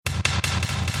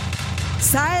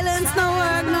Silence no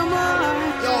work no more.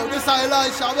 Yo, this is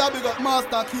Elisha. We have big up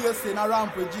Master Casey in a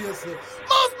ramp with JC.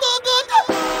 Master good.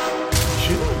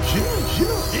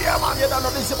 Yeah, man, you don't know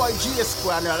this about J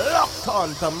Square and you're locked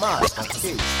on to Master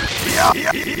Casey.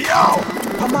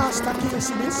 Yo, Master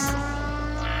Casey, this.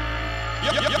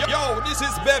 Yo, this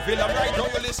is Beville, and right now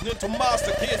you're listening to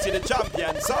Master Casey, the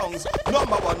champion songs,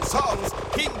 #1 songs,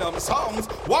 kingdom songs,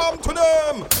 warm to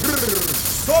them,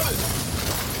 solid.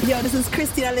 Yo, this is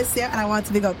Christina Alicia, and I want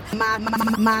to big up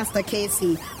Master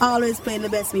Casey, always playing the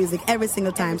best music every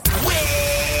single time.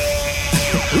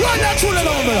 Run that tune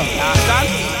along, brother.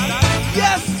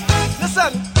 Yes,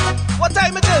 listen, what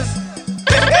time it is?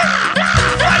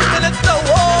 5 minutes to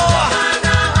war.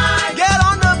 Get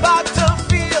on the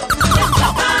battlefield.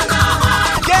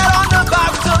 Get on the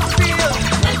battlefield.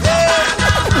 Yeah.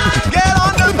 Get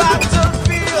on the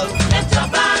battlefield.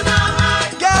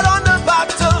 Get on the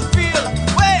battlefield.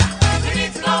 Where? We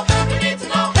need to go. We need to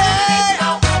go. Hey.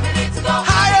 We need to go.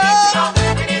 Higher.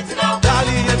 We need to go.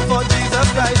 Rallying for Jesus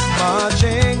Christ.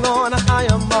 Marching on. I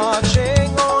am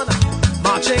marching on.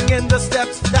 Marching in the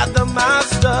steps that the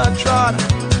Master trod.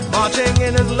 Marching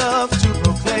in his love to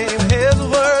proclaim his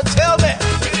word. Tell me.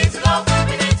 We need to go.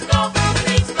 We need to go. We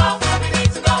need to go. We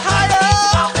need to go.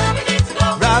 Higher. We need to go.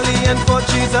 Rallying for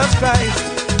Jesus Christ.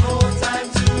 No time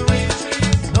to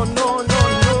retreat. No, no, no,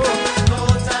 no. No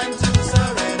time to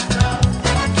surrender.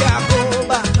 Can't go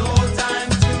back. No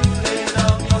time to lay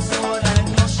down your sword and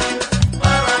your shield.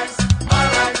 Alright,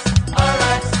 alright,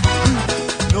 alright.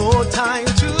 No time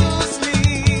to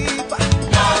sleep.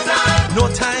 No time. No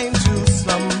time to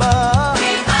slumber.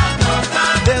 We have no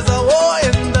time. There's a war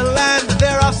in the land.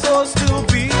 There are souls to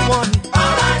be won.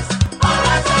 Alright,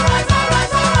 alright, alright,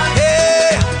 alright, alright.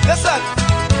 Hey, listen.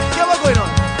 Yeah, what's going on?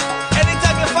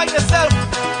 Anytime you find yourself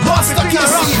Master walking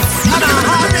around Casey, and a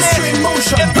ministry in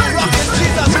motion. if you rock in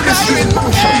Jesus Ministry in Christ,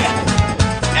 motion.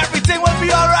 hey, everything will be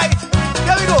alright.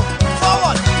 Here we go.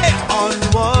 Forward. Hey,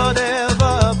 onward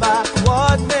ever,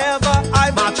 backward never.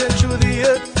 I'm marching through the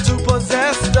earth to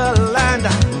possess the land.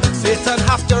 Satan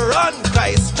have to run.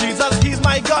 Christ Jesus, he's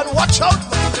my gun. Watch out.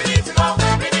 We need to go.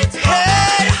 We need to go.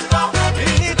 Hey, we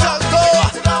need to go.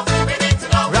 We need to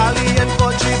go. Rallying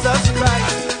for Jesus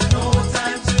Christ. No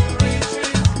time to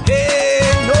retreat. Hey,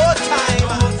 no time.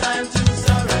 No time to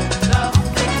surrender.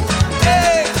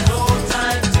 Hey, no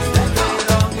time to lay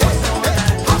down your sword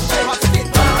and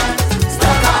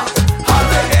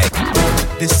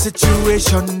The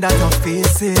situation that I'm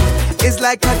facing is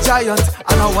like a giant,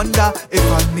 and I wonder if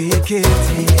I'll make it.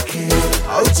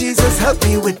 Oh, Jesus, help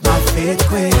me with my faith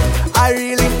quick. I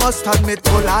really must admit,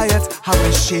 Goliath have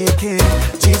me shaking.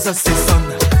 Jesus says,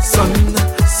 son,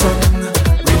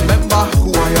 remember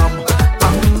who I am.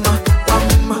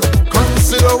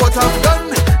 Consider what I've done.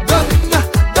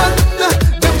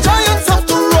 Them giants have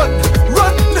to run.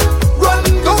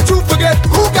 Don't you forget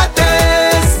who got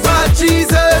this. My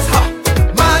Jesus,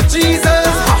 my Jesus,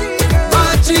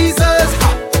 my Jesus.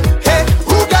 Hey,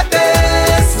 who got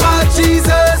this? My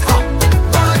Jesus.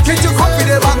 Get your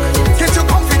confidence back. Get your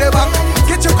confidence back.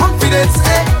 Get your confidence.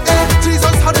 Hey,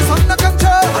 Jesus had this under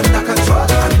control. Under control.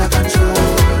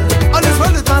 All is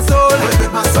well with my soul.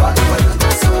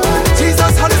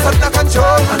 Jesus had this under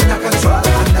control. Under control.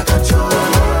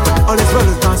 All is well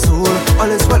with my soul.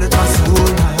 All is well with my soul.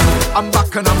 I'm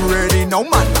back and I'm ready now,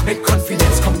 man. Make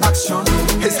confidence come action.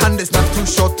 His hand is not too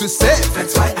short to save.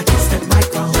 That's why I can stand my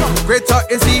ground. Greater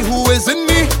is he who is in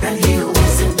me than he who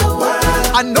is in the world.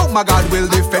 I know my God will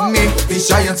defend me. These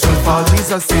giants will fall.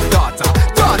 Jesus said, daughter.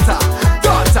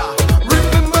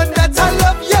 Remember that I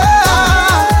love you.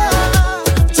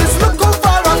 Just look how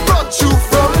far I brought you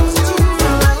from.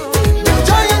 The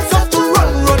giants have to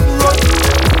run.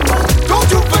 Don't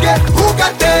you forget who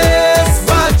got this.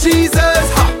 My Jesus,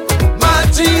 my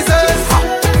Jesus,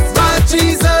 my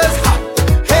Jesus.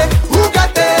 Hey, who got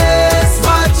this?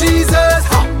 My Jesus.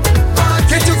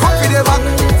 Get your confidence back.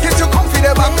 Get your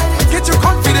confidence back. Get your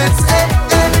confidence. Hey,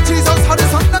 Jesus had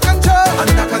this under control.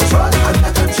 Under control.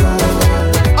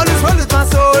 All is well with my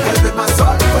soul.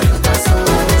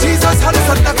 Jesus had this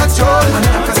under control.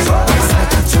 Under control.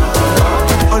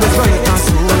 All is well with my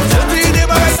soul.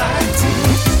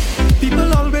 People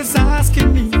always asking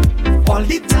me all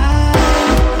the time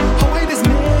how I just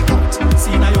make out.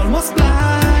 See, I almost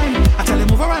blind. I tell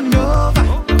him over and over,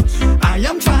 I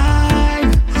am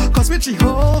fine. Cause with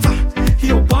Jehovah,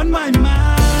 he opened my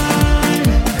mind.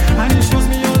 And he shows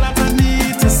me all that I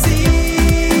need to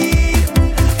see.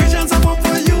 Visions of hope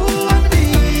for you and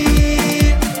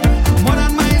me. More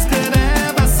than my eyes could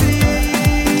ever see.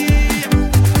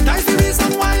 That's the reason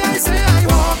why I say I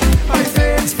walk by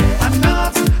faith and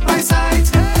not by sight.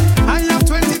 I have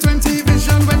 20/20 vision.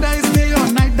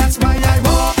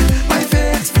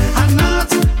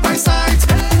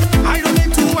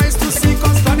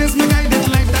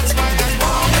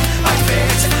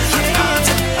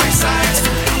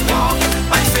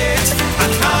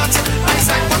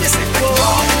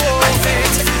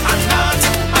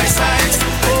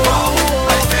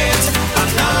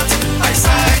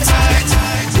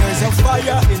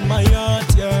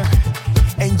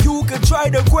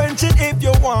 if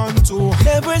you want to.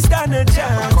 Never stand a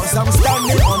chance, cause I'm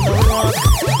standing on the rock.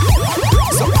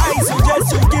 So I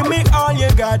suggest you give me all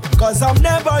you got, cause I'm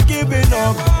never giving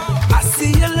up. I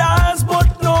see your lies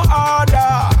but no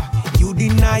order. You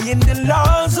denying the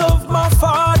laws of my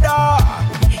father.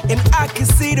 And I can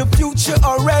see the future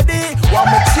already.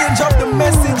 Want me change up the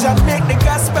message and make the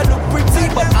gospel look pretty,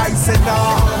 but I said no.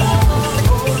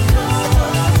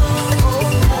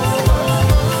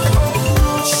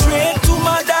 Straight to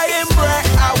my dying breath,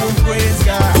 I will praise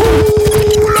God.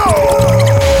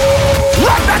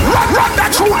 Run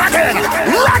that tune again.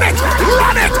 Run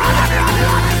it.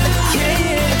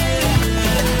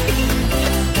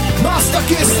 Master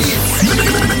KC,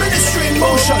 ministry in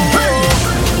motion. Hey,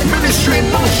 ministry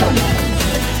in motion.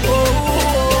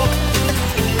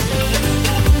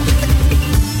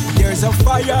 There's a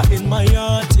fire in my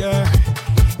heart, yeah.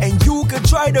 And you can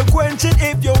try to quench it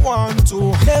if you want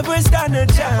to. Never stand a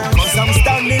chance, cause I'm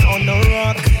standing on the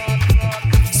rock.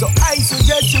 So I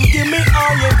suggest you give me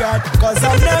all you got, cause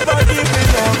I'll never give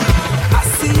it up. I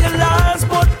see your lies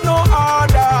but no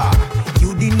order.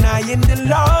 You denying the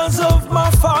laws of my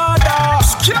father.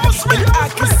 Excuse me. And I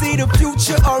can see the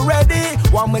future already.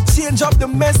 Want me change up the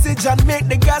message and make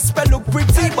the gospel look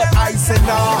pretty, but I say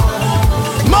no.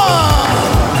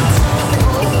 Man!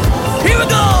 Here we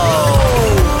go!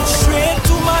 Straight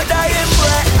to my dying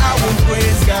breath, I will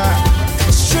praise God.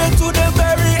 Straight to the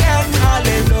very end,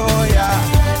 hallelujah.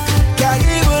 God,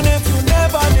 even if you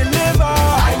never deliver,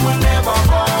 I will never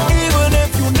fall. Even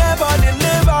if you never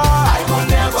deliver, I will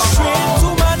never fall. Straight to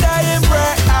my dying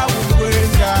breath, I will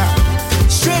praise God.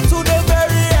 Straight to the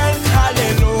very end,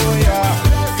 hallelujah.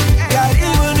 God,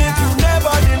 even if you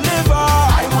never deliver,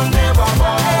 I will never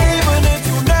fall. Even if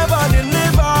you never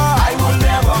deliver, I will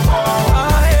never fall.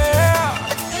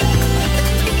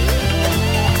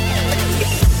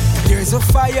 There's a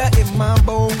fire in my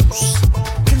bones,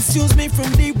 consumes me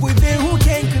from deep within. Who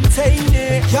can contain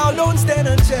it? Y'all don't stand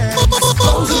a chance.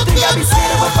 Those who think I be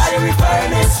sitting on a fiery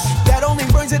furnace that only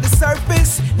burns at the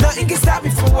surface, nothing can stop me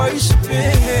from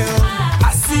worshiping Him.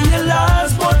 I see your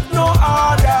laws but no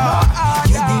order.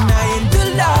 You denying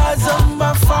the laws of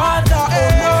my father. Oh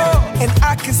no. And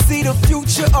I can see the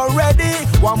future already.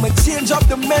 Want me change up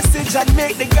the message and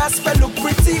make the gospel look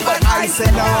pretty, but I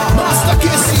said no. Master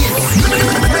KC,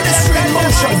 ministry in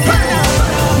motion.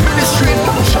 Ministry in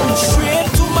motion.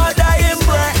 Straight to my dying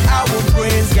breath, I will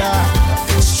praise God.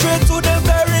 Straight to the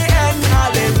very end,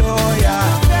 hallelujah.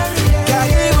 God,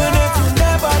 even if you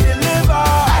never deliver,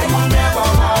 I will never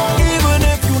fall. Even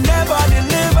if you never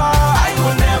deliver, I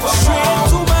will never fall. Straight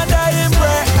to my dying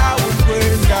breath, I will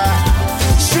praise God.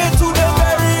 Straight to the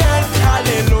very end,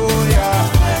 hallelujah.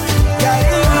 God,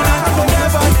 even if you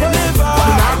never deliver,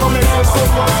 I will never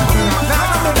fall.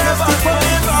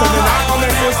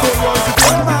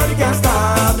 Nobody can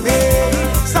stop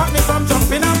me from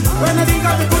jumping up. When I think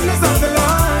of the goodness of the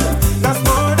Lord, that's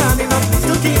more than enough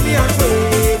to keep me on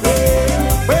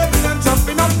waving and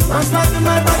jumping up. I'm smarting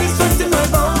my body, strength in my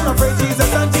bone. I pray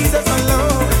Jesus and Jesus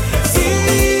alone.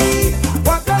 See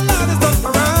what the Lord has done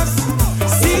for us.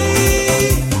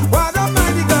 See what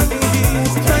Almighty God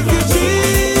is. Thank you,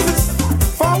 Jesus,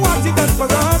 for what He done for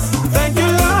us. Thank you,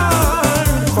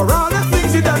 Lord, for all the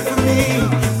things You done for me.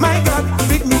 My God,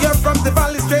 pick me up from the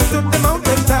valley straight to the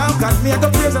mountain top. Got me at the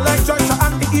praise like Joshua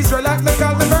and the Israelites, they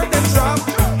call the burden drop.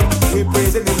 We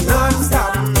praising Him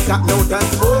non-stop, got no time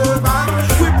to hold back.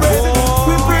 We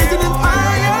praising Him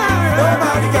higher.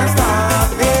 Nobody can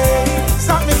stop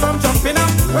me from jumping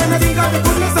up. When I think of the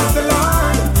goodness of the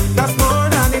Lord, that's more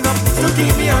than enough to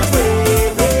keep me on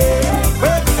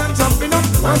waving and jumping up.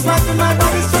 I'm smarting my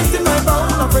body, strength in my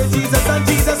bone. I pray Jesus and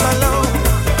Jesus alone.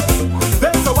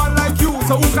 There's no one like You,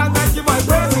 so who can I give my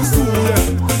praises to?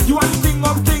 You are the King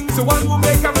of Kings, the one who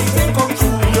make everything come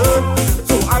true.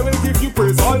 So I will give You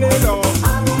praise all day long.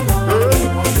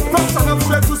 From sun up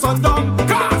straight to sundown,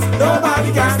 'cause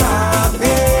nobody can stop me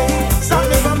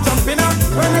from jumping up.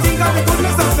 When I think of the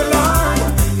goodness of the Lord,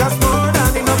 that's more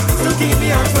than enough to keep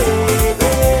me on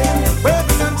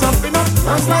waving and jumping up.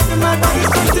 I'm smarting my body,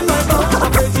 strength in my bone. I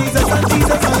pray Jesus and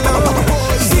Jesus alone.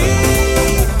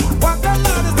 See what the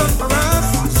Lord has done for us.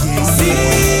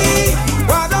 See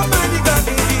what Almighty God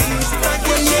is. Thank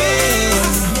You,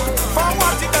 Jesus, for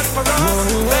what He done for us.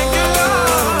 Thank You,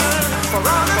 Lord, for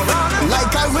all the glory.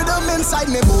 Like a rhythm inside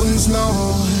me bones now.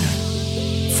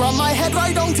 From my head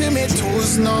right down to me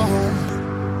toes now.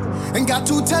 And got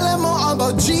to tell Him more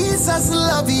about Jesus'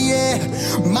 love, yeah.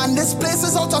 Man, this place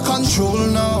is out of control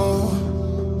now.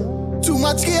 Too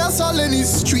much chaos all in these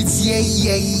streets, yeah,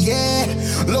 yeah, yeah.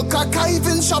 Look, I can't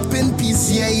even shop in peace,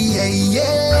 yeah, yeah,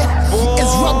 yeah.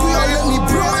 It's robbery all in the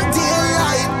broad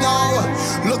daylight now.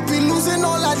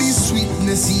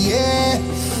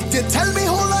 They tell me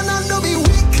hold on and don't be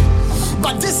weak,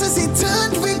 but this is it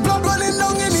turned weak. Blood running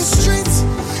down in the streets,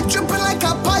 dripping like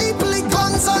a pipe, like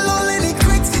guns all in the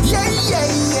crits. Yeah, yeah,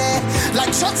 yeah.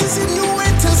 Like shots is in new way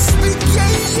to speak. Yeah,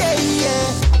 yeah,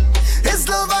 yeah. It's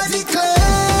love I declare.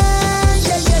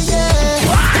 Yeah, yeah, yeah.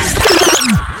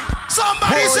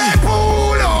 Somebody say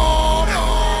pull up.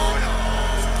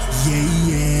 Yeah,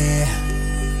 yeah.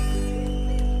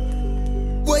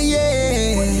 Well, yeah.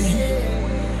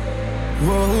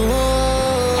 Whoa.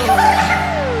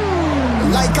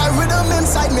 Like a rhythm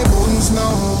inside me bones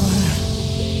now.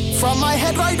 From my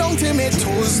head right down to my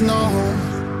toes now.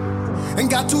 And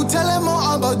got to tell him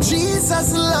more about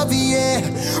Jesus' love, yeah.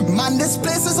 Man, this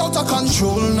place is out of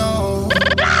control now.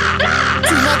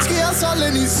 Too much chaos all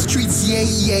in these streets, yeah,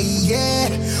 yeah, yeah.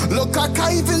 Look, I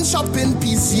can't even shop in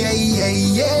peace, yeah, yeah,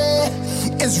 yeah.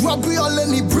 It's robbery all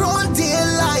in the broad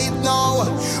daylight now.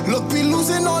 Look, we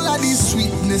losing all of this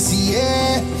sweetness,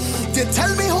 yeah. They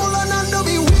tell me hold on and don't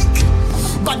be weak,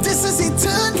 but this is it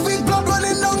turned weak. Blood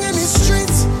running down in the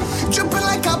streets, dripping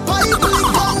like a pipe,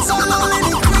 like guns all in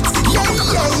the crits. Yeah,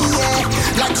 yeah,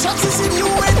 yeah. Like shots is in new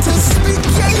way to speak.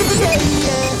 Yeah, yeah,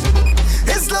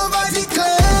 yeah. It's love I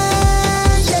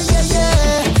declare. Yeah, yeah,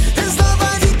 yeah. It's love I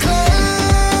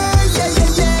declare. Yeah, yeah,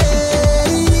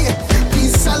 yeah.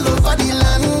 Peace all over the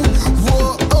land.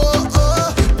 Whoa, oh,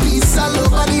 oh. Peace all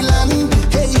over the land.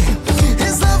 Hey,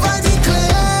 it's love I declare.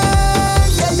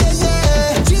 Yeah, yeah,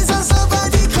 yeah. Jesus love I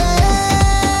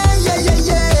declare. Yeah, yeah,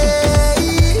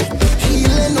 yeah.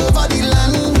 Healing over the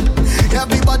land.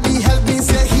 Everybody help me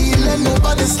say healing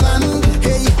over this land.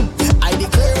 Hey, I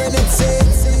declare and it's it.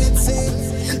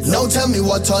 Now tell me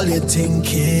what all you're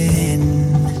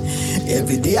thinking.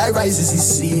 Every day I rise is the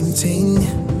same thing.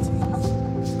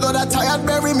 Lord, I tired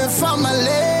bury my family.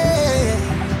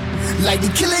 Like the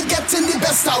killing getting the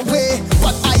best away.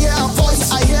 But I hear a voice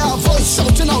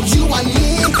shouting out you and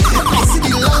me. I see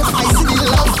the love, I see the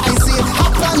love, I see it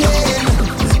happening.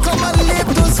 Come and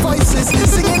lift those voices,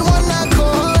 singing one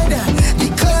accord.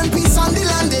 Declaring peace on the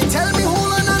land. They tell me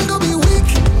hold on and don't be weak,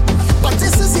 but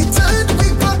this is it turned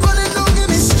weak. Blood running down in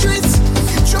the streets,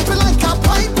 tripping like a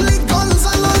pipe, like guns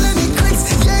all in the crits.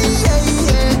 Yeah, yeah,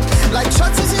 yeah. Like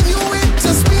shots is in you way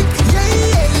to speak. Yeah,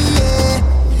 yeah,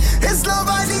 yeah. It's love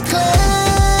I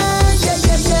declare. Yeah,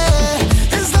 yeah,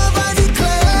 yeah. It's love I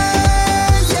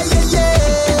declare. Yeah, yeah,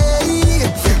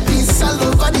 yeah. Peace all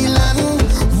over the land.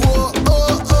 Whoa,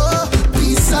 oh, oh.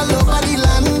 Peace all over the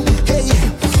land. Hey,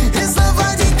 it's love I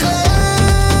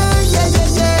declare. Yeah, yeah,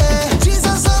 yeah.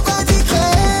 Jesus love I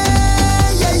declare.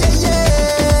 Yeah, yeah,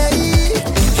 yeah.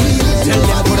 Healing Tell them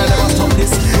over could I the never land. stop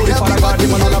this. No, if I got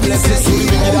them and all of blessings, so we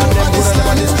give them could I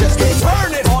never distress.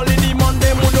 Turn it. All the demon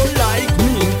them who don't like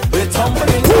me, they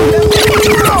tumbling.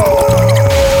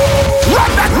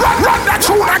 Run that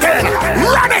tune again.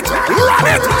 Run it.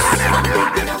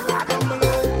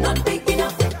 Not big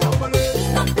enough.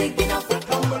 Not big enough.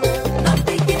 Not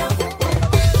big enough.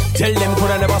 Tell them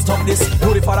could I never stop this.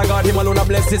 No, the Father God him alone a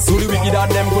bless this. So the wicked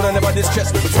and them could I never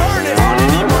distress. Turn it. All the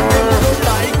demon them who don't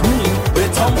like me, they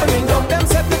tumbling down. Them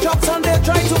set the traps and they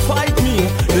try to fight me.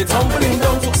 They tumbling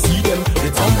down, so see them. They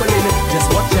tumbling, just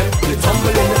watch them. They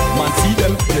tumbling, man see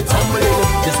them. They tumbling,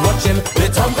 just watch them. They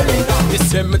tumbling down.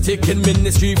 This time me taking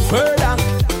ministry further.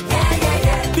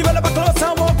 Develop a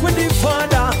closer walk with the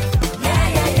Father.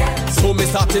 So me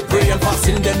started praying,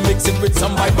 fasting, then mix it with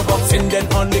some Bible boxing.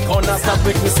 Then on the corner start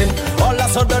witnessing. All of a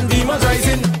sudden demons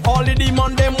rising. All the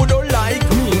demons them who don't like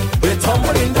me, they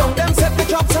tumbling down. Them set the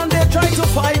traps and they try to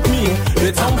fight me.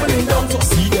 They tumbling down, so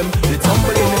see them. They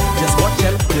tumbling, just watch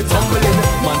them. They tumbling,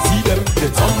 man see them. They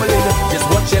tumbling, just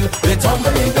watch them. They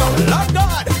tumbling down. Lord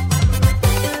God,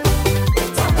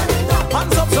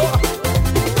 hands up so,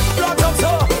 blood up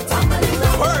so,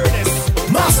 furnace.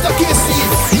 Master KC.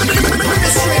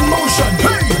 Ministry in motion.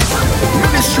 Hey.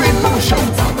 Ministry in motion.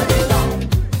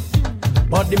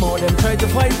 But the more them try to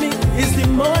fight me, is the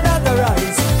more that I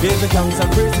rise. Give the thanks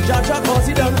and praise to Jah Jah, cause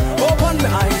he done open my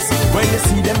eyes. When you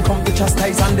see them come to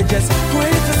chastise and they just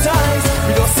criticize,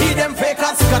 we don't see them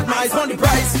fakers, got my eyes on the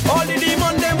price. All the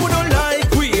demon them who don't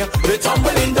like we, they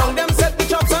tumbling down. Them set the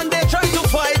traps and they try to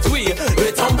fight we.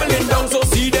 They tumbling down, so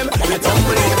see them. They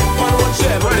tumbling, man watch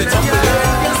them. They tumbling,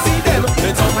 you see them.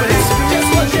 They tumbling, just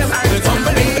watch them. They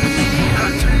tumbling.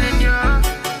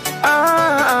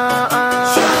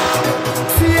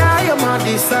 See, I am a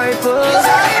disciple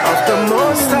of the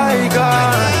Most High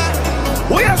God.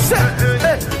 We are set.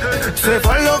 Say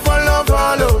follow, follow,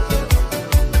 follow.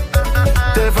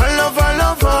 Say follow,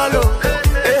 follow.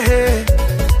 Hey, hey.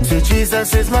 See,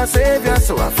 Jesus is my savior,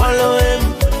 so I follow him.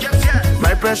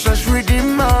 My precious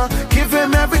Redeemer, give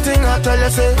him everything I tell you.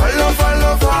 Say follow,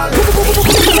 follow,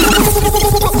 follow.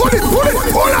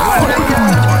 Pull out.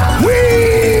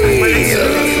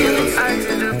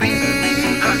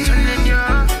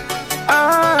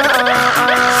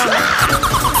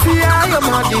 See, I am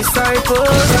a disciple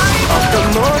of the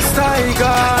Most High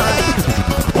God.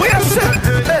 We are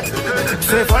set.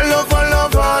 Say follow, follow,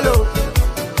 follow.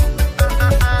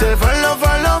 Say follow,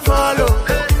 follow, follow.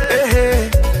 Hey,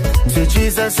 hey. See,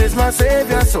 Jesus is my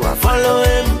Savior, so I follow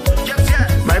Him.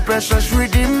 My precious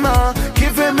Redeemer,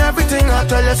 give Him everything. I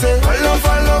tell you, say follow,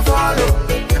 follow, follow.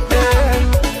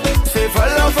 Yeah. Say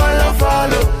follow, follow,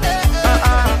 follow.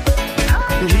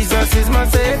 Jesus is my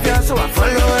Savior, so I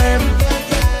follow Him.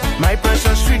 My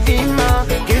precious Redeemer,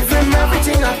 give Him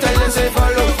everything. I tell you, say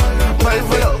follow,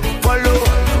 follow, follow,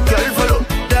 girl follow,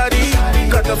 daddy,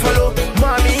 gotta follow,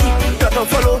 mommy, gotta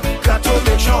follow, gotta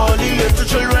make sure all the little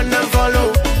children them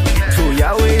follow. So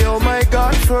Yahweh, you're my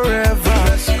God forever,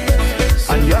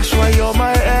 and Yahshua, you're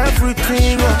my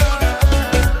everything.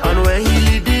 And when He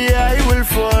lead the I will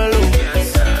follow.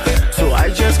 So I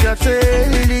just got to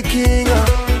hail the King.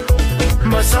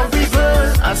 But some people,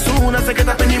 as soon as they get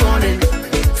up in the morning,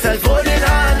 self-holding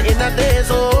on in the days,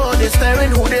 oh, they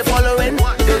staring who they following.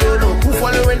 They don't know who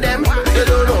following them. They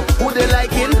don't know who they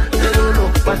liking. They don't know.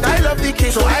 But I love the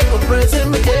King, so I go praise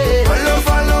Him. Yeah. Follow,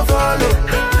 follow, follow.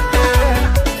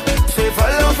 Yeah. Say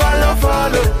follow, follow,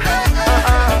 follow.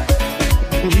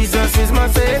 Jesus is my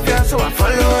Savior, so I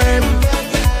follow Him.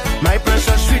 My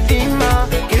precious Redeemer,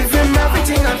 give Him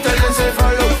everything. I tell you, say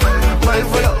follow,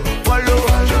 follow, follow,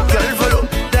 girl follow,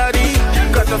 daddy,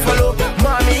 gotta follow,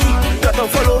 mommy, gotta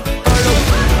follow,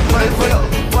 follow,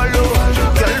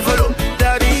 girl follow,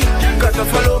 daddy, gotta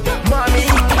follow, mommy,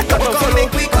 gotta follow,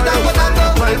 make we go down,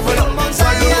 follow,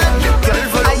 girl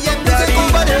follow, daddy, gotta follow,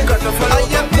 mommy, gotta follow,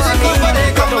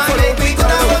 we go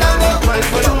down,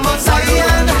 too much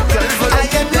Zion, I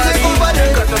am music,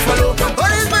 gotta follow.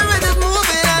 Holy Spirit is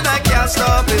moving and I can't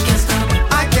stop it.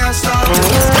 I can't stop it.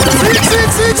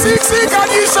 Seek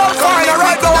and ye shall find.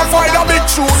 Right now I find a big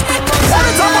truth. Hold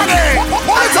it up on it.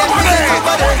 Hold it up on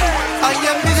it. I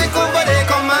am music over there.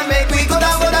 Come and make me go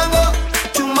down, go.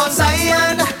 To Mount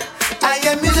Zion. I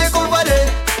am music over there.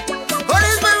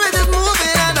 Holy Spirit is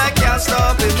moving and I can't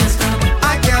stop it.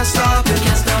 I can't stop it.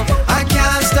 I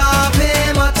can't stop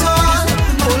Him at all.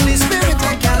 Holy Spirit,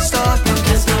 I can't stop it.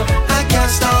 I can't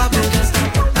stop it.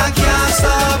 I can't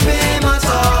stop Him at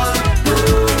all.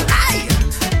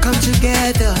 Come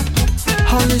together,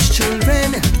 all His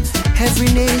children, every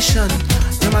nation,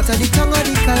 no matter the tongue or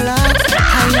the color,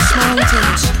 highest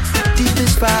mountains,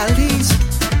 deepest valleys,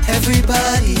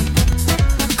 everybody,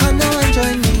 come now and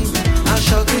join me. I'll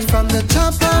shout it from the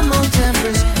top of Mount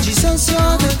Everest. Jesus,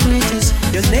 you're the greatest,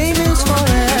 your name is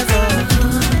forever.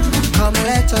 Come,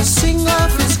 let us sing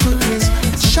of His goodness,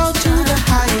 shout to the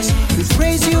highest, we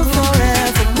praise You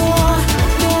forever. More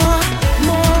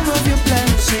of Your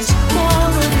blessings, more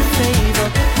of Your favor,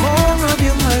 more of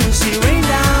Your mercy. Rain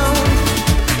down,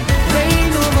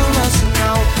 rain over us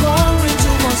now, pour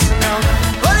into us now.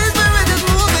 Holy Spirit is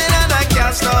moving and I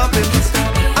can't stop it.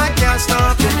 I can't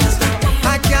stop it.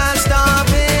 I can't stop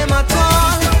Him at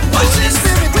all. Holy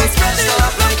Spirit, I can't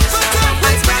stop it.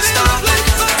 I can't stop it.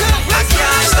 I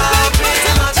can't stop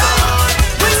Him at all.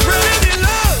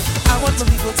 I want my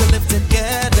people to live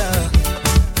together.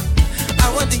 I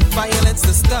want the violence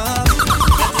to stop.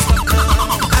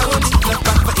 I want the love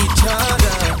back for each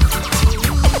other.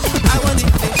 I want the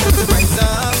nation to rise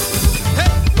up.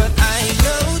 Hey, but I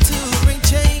know to bring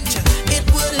change, it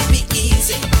wouldn't be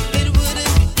easy. It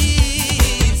wouldn't be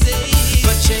easy.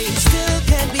 But change still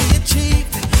can be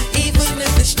achieved, even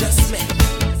if it's just me.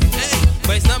 Hey,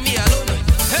 but it's not me alone.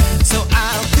 Hey, so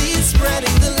I'll be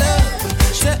spreading the love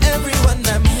to everyone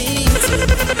I meet.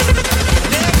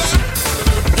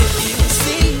 If you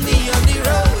see me on the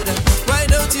road, why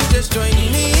don't you just join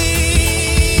me?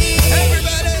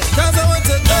 Everybody, 'cause I want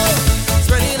to go,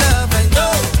 spreading love and go,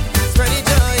 spreading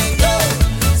joy and go,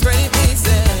 spreading peace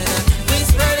and we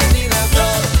spreading the love, go,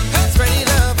 spreading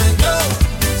love and go,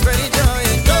 spreading joy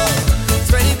and go,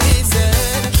 spreading peace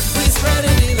and we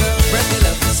spreading the love, spread the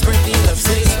love, spread the love,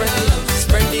 say spread the love,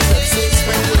 spread the love, say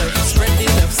spread the love, spread the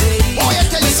love, say. Boy, I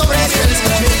tell you something.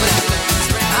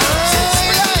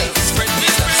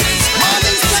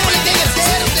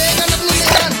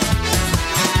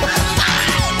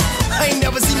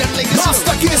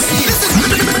 Master KC.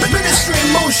 Ministry in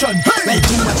motion. Hey.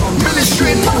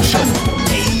 Ministry in motion.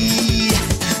 Hey,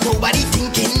 nobody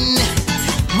thinking,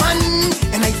 man,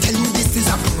 and I tell you this is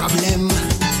a problem.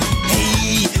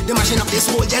 Hey, they're mashing up this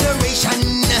whole generation.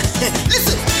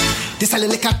 Listen, they're selling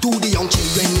liquor to the young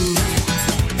children.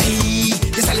 Hey,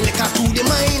 they're selling liquor to the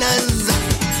minors.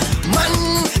 Man,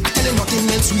 I tell you nothing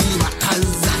else really matters.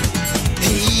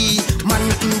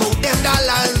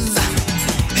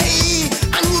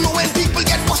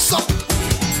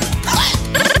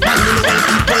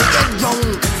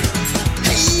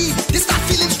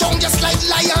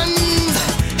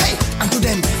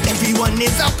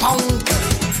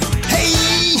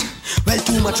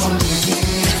 much on thinking.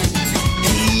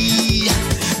 Hey,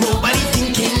 nobody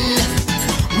thinking.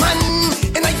 Man,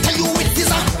 and I tell you it is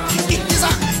a.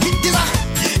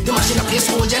 The machine up this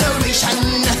whole generation.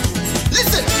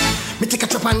 Listen, me take a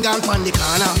trip and go on the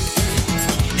corner.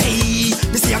 Hey,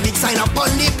 me see a big sign up on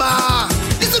the bar.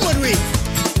 Listen what we.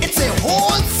 It's a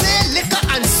wholesale liquor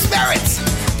and spirits.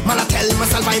 Man, I tell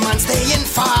myself I'm man staying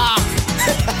far.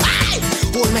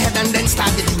 Hold my head and then start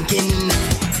the thinking.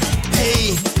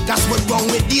 Hey, that's what's wrong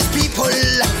with these people.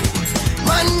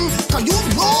 Man, can you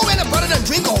know when a brother done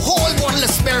drink a whole bottle of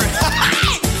spirit?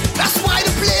 That's why the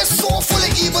place so full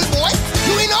of evil, boy.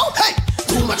 You know, hey,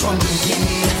 too much on drinking.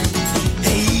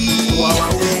 Hey,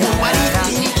 nobody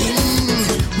thinking.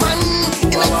 Man,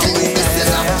 and I tell you this is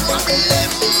a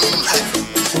problem.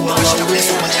 Mash up this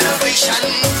whole generation.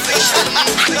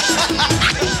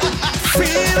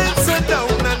 Feeling so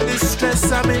down and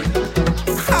distress on me.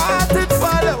 Heart it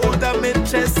fall out of me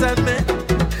chest and me.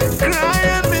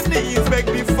 Crying me knees, beg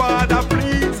me Father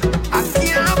please. I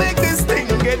can't make this thing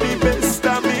get the best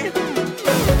of me.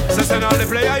 So send all the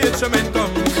player instrument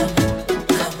come.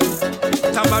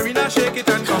 Tambourine shake it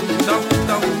and come down,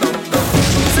 down, down, down.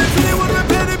 Simply when we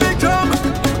play the big drum.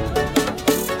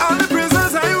 All the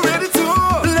prisoners, are you ready to?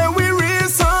 Let we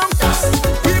raise some.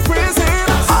 We praise him.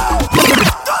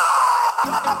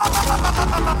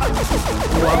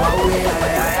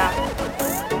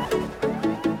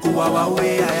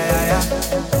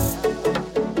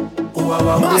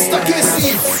 Master KC,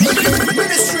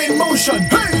 ministry in motion.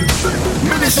 Hey,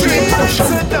 ministry in motion.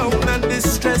 Sit down and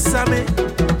distress on me.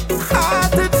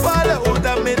 Heart it fall out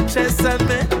of me chest and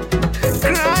me.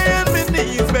 Crying me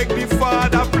knees, beg me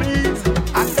Father please.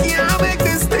 I can't make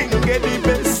this thing get the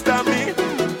best of me.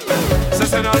 So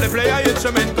send all the player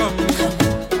instrument come.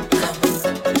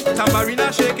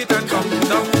 Tambourine shake it and come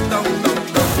down, down, down,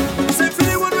 down.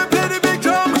 Symphony when we play the big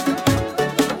drum.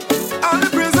 All the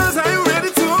prisoners, are you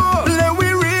ready to? Let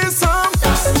we raise some.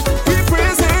 We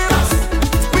praise him.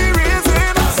 We raise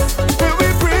him. When we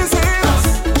praise him.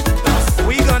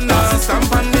 We gonna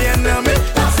stamp on the enemy.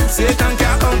 Satan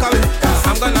can't conquer me.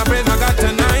 I'm gonna praise my God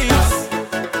tonight.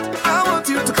 I want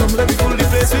you to come, let me fill the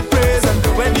place with praise. And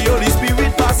when the Holy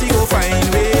Spirit pass, he go find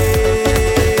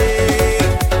way.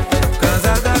 Cause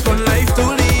I got one life to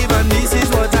live, and this is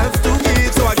what I have to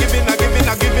give. So I give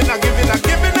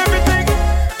in everything.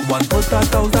 One put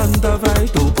 1,000 to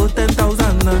fight, two put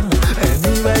 10,000.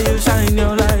 Anywhere you shine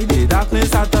your light, the darkness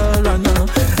start to run.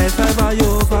 If ever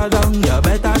you fall down, you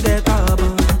better get up.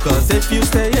 Cause if you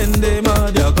stay in the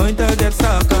mud, you're going to get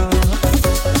stuck.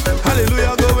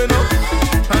 Hallelujah going up,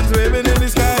 hands waving in the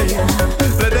sky.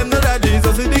 Let them know that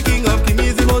Jesus is the King of Kings,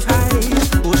 he's the most high.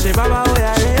 Oh, Shebaba, oh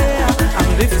yeah, yeah.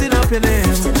 I'm lifting up your name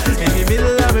in the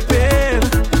middle of my pain.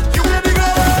 You ready, go?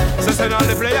 So send all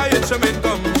the player instrument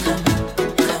come.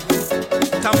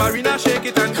 Tambourine shake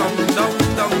it and come down,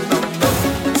 down, down,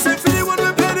 down. Symphony when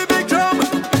we play the big drum.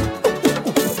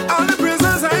 All the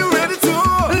prisoners, are you ready to?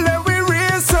 Let we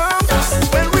raise some.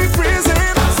 When we praise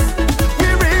him,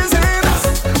 we raise him.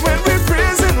 When we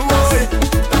praise him, boy,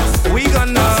 we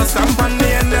gonna stamp on the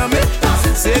enemy.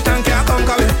 Satan can't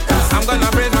conquer me. I'm gonna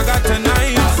praise my God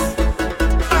tonight.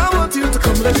 I want you to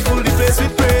come, let me fill the place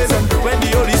with praise. And when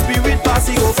the Holy Spirit pass,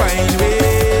 he go find way.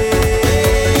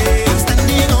 Cause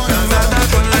I got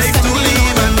one life to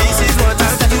live, and this is what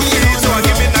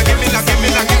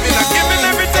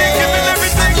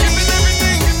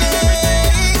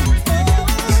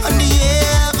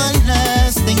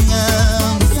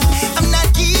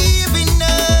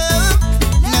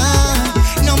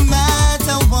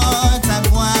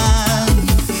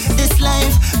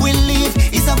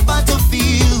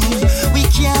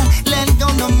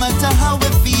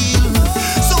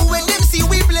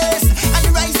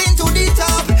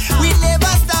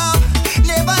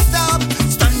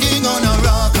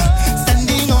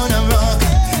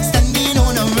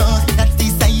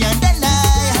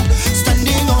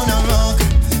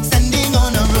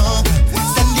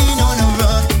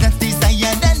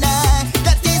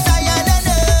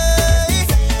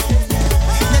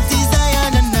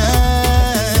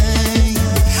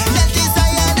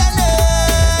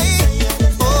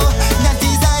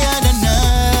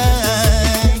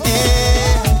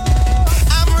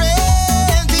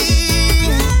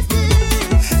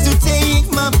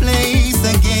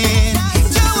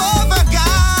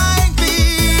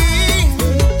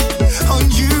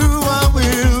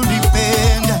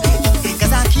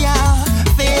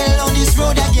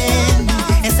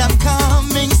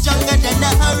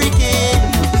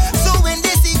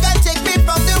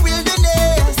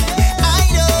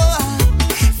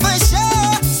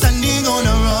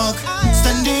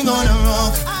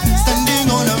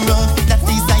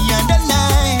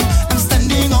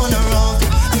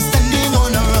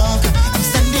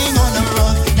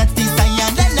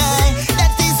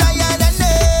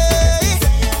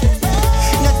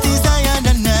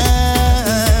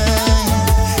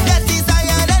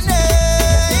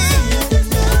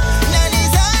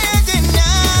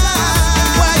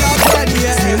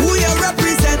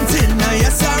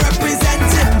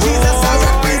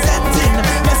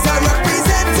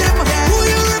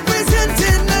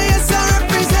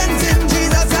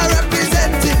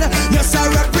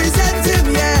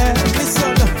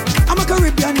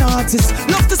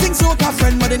Jesus. Love to sing soca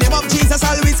friend, but the name of Jesus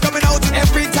always coming out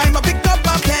every time I pick up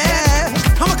my pen.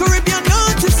 I'm a Caribbean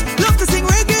artist, love to sing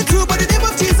reggae too, but the name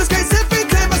of Jesus Christ every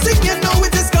time I sing, you know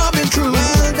it is coming true.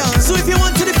 Well done. So if you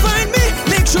want to define me,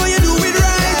 make sure you do it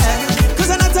right, cause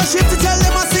I'm not ashamed to tell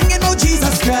them I'm singing about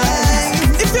Jesus Christ.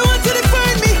 If you want to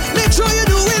define me, make sure you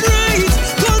do it right.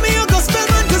 Call me a gospel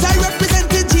man, cause I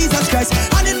represented Jesus Christ.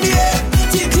 Hand in the air,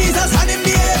 Jesus, hand in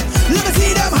the air. Let me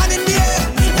see them hand in the air.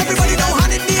 Everybody know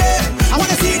hand in the air. I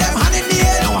wanna see them hand in the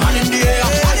air. Now hand in the air,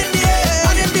 hand in the air,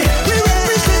 hand in the air. We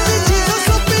representing Jesus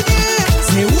up in here.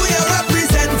 Say who you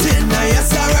representing?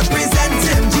 Yes, I represent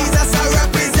him. Jesus, I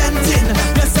represent him.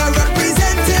 Yes, I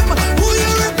represent him. Who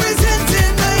you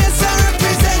representing? Yes, I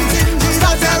represent him.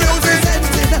 Jesus, I represent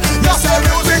him. Yes, I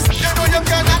represent him. You know you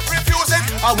cannot refuse it.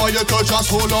 I want you to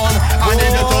just hold on. I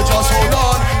need you to just hold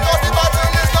on. Cause the battle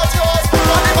is not yours.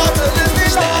 Cause the battle is the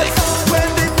Lord's. When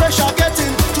the pressure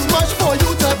getting too much for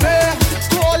you to bear,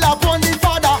 call upon the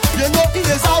Father. You know He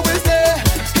is always there.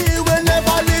 He will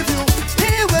never leave you.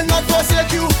 He will not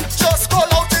forsake you. Just call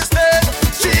out His name.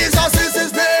 Jesus is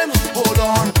His name. Hold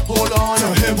on to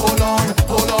Him. Hold on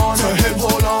to Him.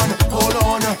 Hold on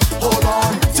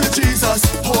to Jesus.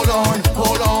 Hold on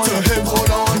to Him.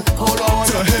 Hold on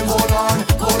to Him.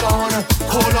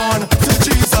 Hold on to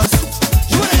Jesus.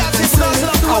 You wanna have this love,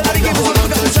 I wanna give it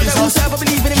to Jesus. Whosoever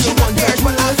believe in him should not perish,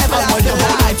 but have everlasting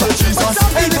life. But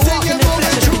some people walk in the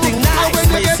flesh and everything nice,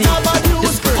 but you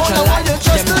see, the spiritual life,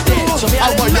 them dead. So me have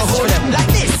a message for them,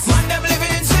 like this. Man, them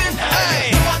living in sin,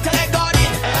 hey. They want to let God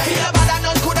in. Feel bad and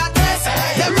none could attest.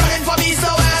 Them running for me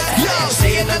so well. Yo,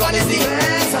 saying the God is the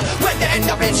best. When they end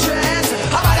up in stress,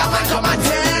 how about a man come and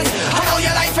test? I know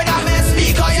your life in a mess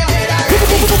because you did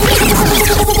already.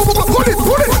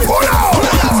 Pull out!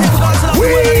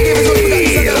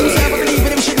 Whosoever believe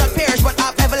in him should not perish but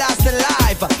have everlasting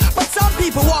life. But some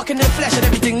people walk in the flesh and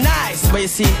everything nice, but you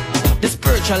see, the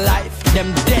spiritual life,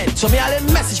 them dead. So me I have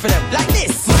a message for them, like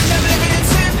this. Man, them living in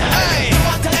sin, hey. They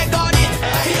want to let God in.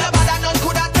 Feel bad and none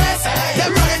could attest.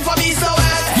 Them running for me so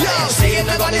well. Yo, saying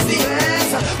the God is the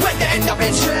best. When they end up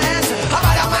in stress, how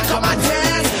about a man come and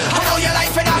test? I know your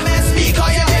life in a mess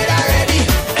because you did already.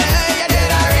 Hey, you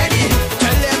did already.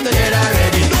 Tell them they did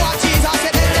already. Know what Jesus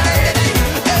said they did already.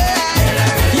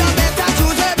 Hey, you better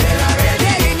choose them.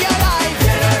 They in your life.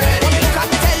 When you look at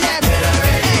me, tell them.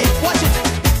 Hey, watch it.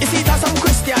 You see that some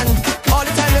Christian all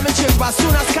the time them in church, but as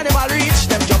soon as carnival reach,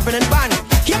 them jumping in band.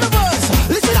 Hear me buzz,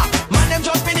 listen up, man, them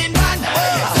jumping in band.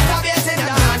 Set up your sit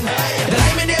down. The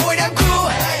line in there with them crew,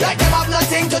 like them have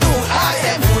nothing to do. Ask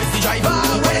them who is the driver.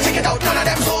 When they check it out, none of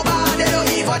them sober. They don't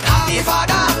even have the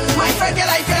Father. My friend, your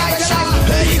life, your life, your life.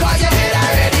 Hey, because you did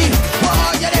already.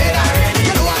 Oh, you did already.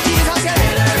 You know what Jesus said.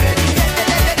 You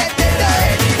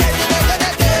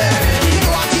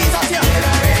know what Jesus said.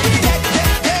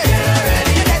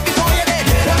 You dead before you dead.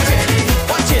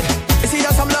 Watch it. You see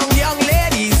there's some young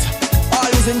ladies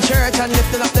always in church and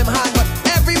lifting up them hands, but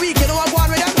every week you know what one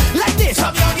with them like this.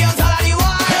 Some young girls all of the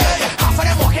while, half of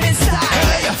them walking in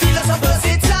style. Feel us a burst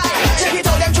inside. Check it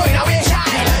out, them throwing away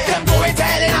shine. Them going to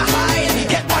hell in a hide.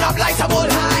 Get one up like some bull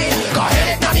hide. Go ahead,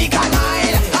 it now me can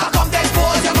hide. I come to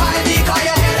expose your mind because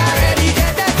you're dead already.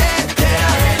 Dead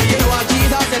already. You know what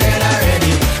Jesus said, dead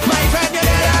already. My friend, you're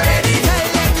dead already. Tell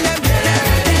them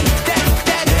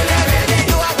dead already. You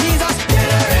know what Jesus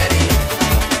dead already.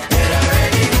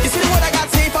 You see the word I got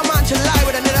say if a man should lie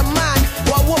with another man,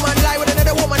 or a woman lie with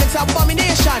another woman, it's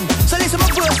abomination. So listen my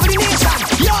verse for the nation.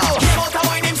 Yo, give out a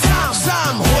wine him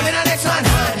Sam holding a next man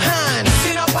hand,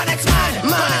 sin up a next man. It's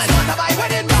not a by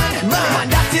wedding man.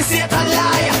 That is Satan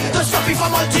lie. To stop me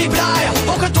from multiply.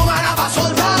 How could two man have a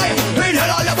soul tie? Read it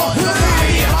all about the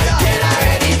free. Dead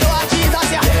already. You know what Jesus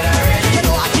said. You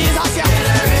know what Jesus said.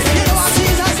 You know what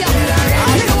Jesus said.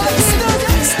 You know what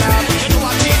Jesus said. You know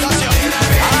what Jesus said.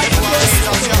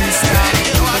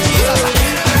 You know what Jesus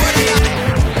said.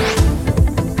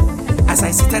 As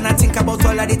I sit and I think about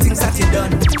all of the things that you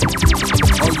done,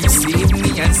 how you saved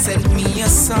me and sent me your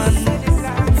son.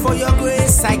 For your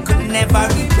grace I could never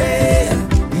repay.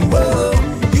 Whoa.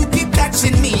 You keep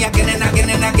catching me again and again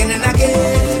and again and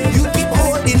again. You keep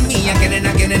holding me again and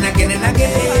again and again and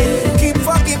again. Keep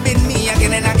forgiving me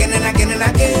again and again and again and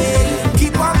again.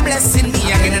 Keep on blessing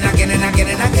me again and again and again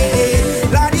and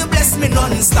again. Lord, you bless me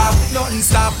non-stop,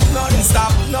 non-stop,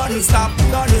 non-stop, non-stop,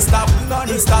 non-stop,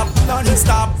 non-stop,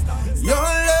 non-stop. Your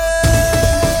love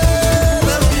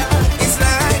is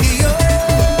like the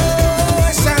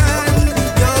ocean.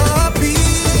 Your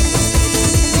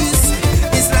peace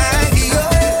is like the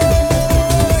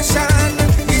ocean.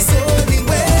 It's only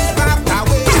wave after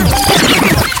wave.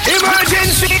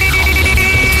 Emergency!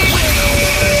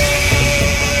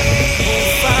 Oh,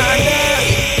 Father.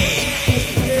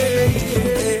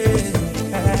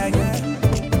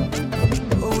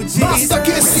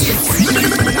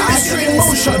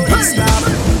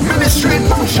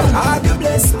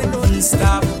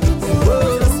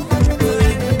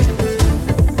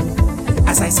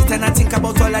 sit and I think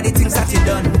about all of the things that you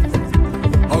done.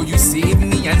 How you saved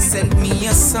me and sent me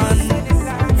a son.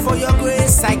 For your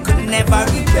grace I could never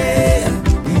repay.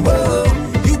 Whoa.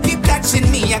 You keep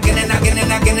catching me again and again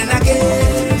and again and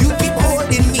again. You keep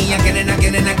holding me again and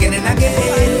again and again and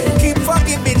again. Keep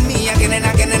forgiving me again and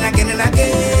again and again and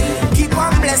again. Keep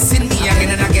on blessing me again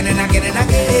and again and again and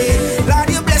again. Lord,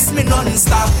 you bless me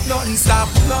non-stop, non-stop,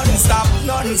 non-stop,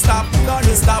 non-stop,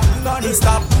 non-stop,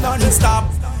 non-stop, non-stop.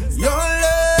 Your love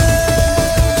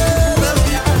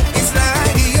is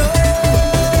like the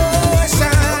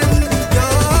ocean.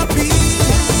 Your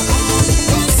peace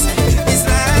is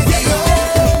like the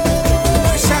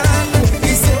ocean.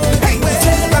 It's hey,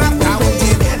 turn back down, light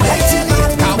it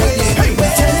back down, hey,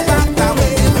 turn back down,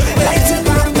 light it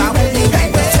back down, hey,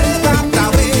 turn back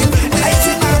down, light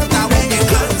it back down,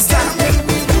 non-stop,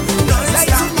 non-stop.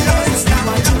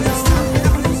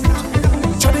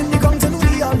 Turning the guns and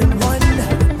we all in one.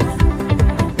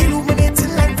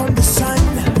 Illuminating light from the sun.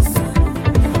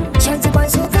 Shines in my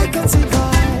soul, vacancy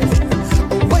gone.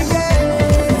 Oh,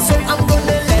 yeah. So I'm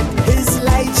gonna let his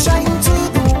light shine to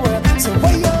the world. So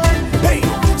why yo? Hey,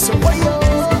 so why yo?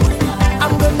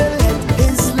 I'm gonna let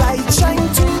his light shine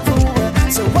to the world.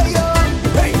 So why yo?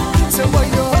 Hey, so why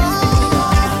yo?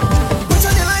 Put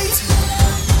on your light.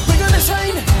 We're gonna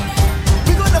shine.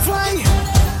 We're gonna fly.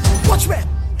 Watch me.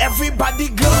 Everybody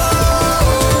go.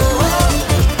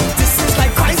 This is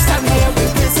like Christ and here.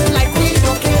 We're blazing like we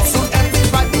don't care. So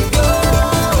everybody go.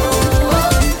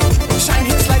 Shine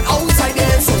his light outside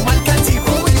there so man can see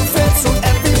who you feel. So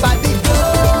everybody go.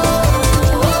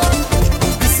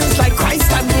 This is like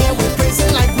Christ and here. We're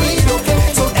blazing like we don't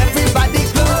care. So everybody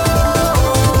go.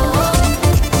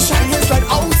 Shine his light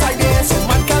outside there so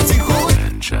man can see who.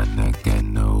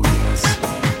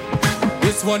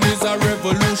 This one is a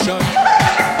revolution,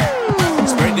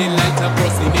 spreading light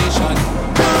across the nation.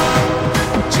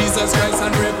 Jesus Christ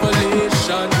and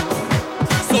revelation.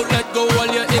 So let go all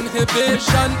your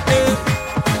inhibition,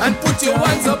 and put your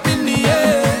hands up in the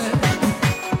air.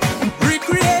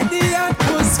 Recreate the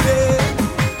atmosphere.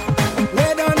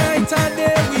 Whether night or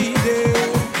day we there,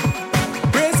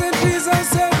 praising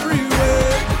Jesus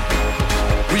everywhere.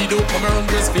 We don't come around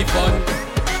just for fun.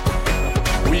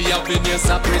 We have been here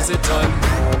to praise it on.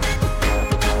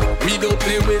 We don't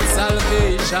play with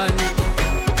salvation.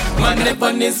 Man,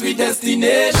 heaven is we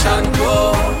destination.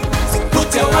 Go,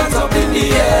 put your hands up in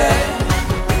the air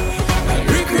and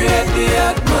recreate the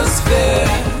atmosphere.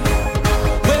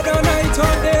 Whether night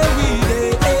or day we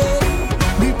there,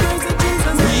 we praise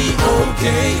Jesus. We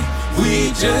okay,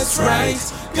 we just right,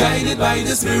 guided by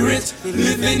the Spirit,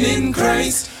 living in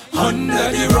Christ.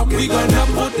 Under the rock we gonna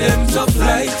put them to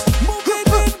flight.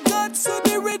 So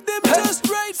the rhythm just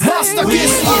right. Master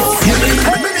Keys,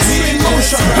 Ministry in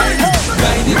motion.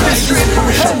 Guided by the Spirit,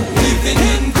 living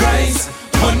in Christ.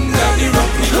 Under the rock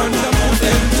we gonna put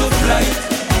them to flight.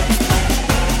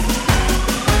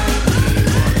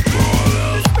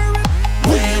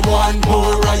 We want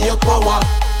more of your power.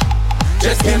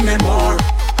 Just give me more.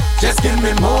 Just give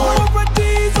me more.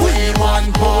 We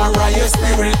want more of your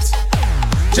spirit.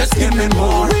 Just give me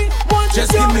more.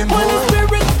 Just give me more.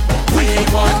 We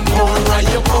want more of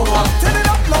your power.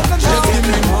 Just give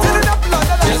me more.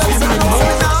 Just give me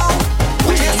more.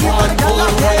 We want more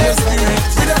of your spirit.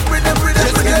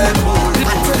 Just give me more. It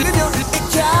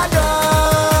can't done.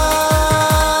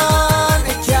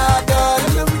 It can't done. It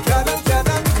can't done.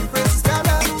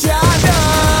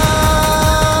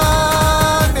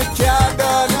 It can't done. It can't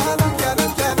done.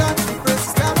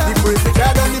 The praise it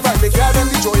can't done. The vibe it can't done.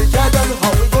 The joy it can't done.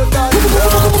 How we go down?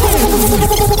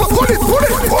 Pull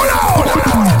it out.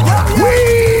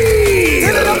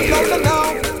 Turn it up louder now.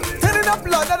 Turn it up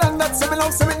louder than that. Say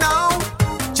me now.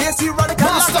 JC Radical.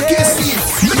 Master Casey,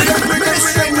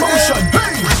 Ministry in motion.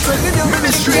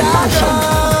 Ministry in motion.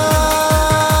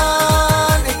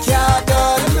 It can't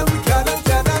done. It can't done. It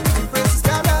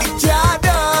can't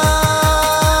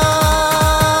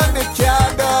done. It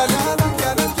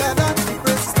can't done.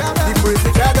 The praise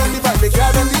it can't done. The vibe it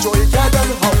can't done. The joy it can't done.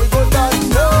 How we go down?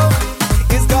 No,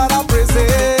 it's God our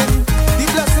praising. The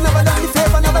blessing never done. The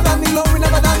favor never done. The glory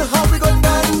never done. How we go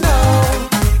down? No,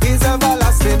 it's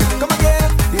everlasting. Come again.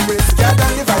 The praise it can't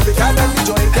done. The vibe it can't done. The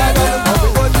joy it can't done. How we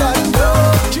go down? No,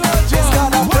 it's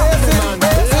God our praising. The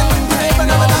favor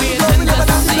never done. The glory never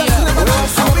done. The blessing never done.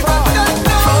 How we go down?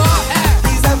 No,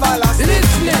 it's everlasting.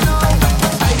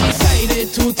 I decided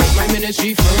to take my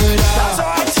ministry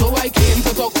further, so I came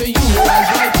to talk to you as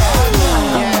my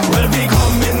father. Well, we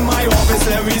come in my office,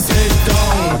 let me sit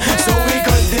down, so we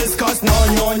could discuss now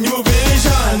your new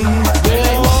vision. Well, I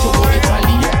want to go to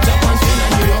Italy, Japan, Spain,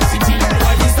 and New York City.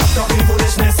 Why we stop talking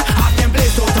foolishness? I can play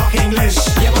to talk English.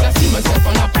 Yeah,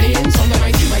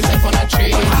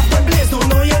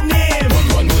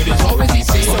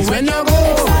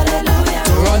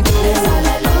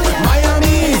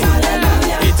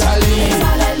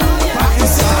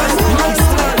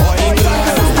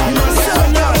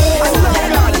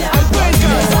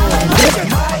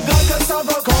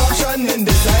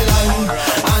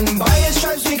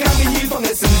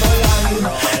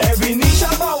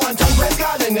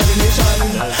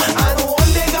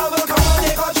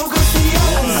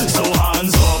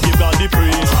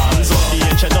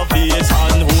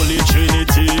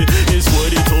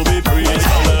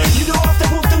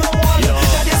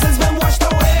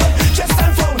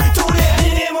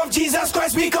 Jesus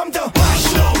Christ we come to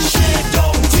mash down, shake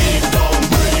down, take down,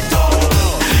 break down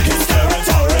His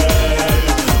territory.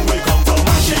 We come to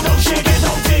mash it down, shake it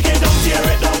down, take it down, tear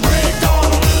it down, break down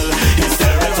His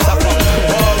territory.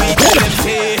 Oh, we tell him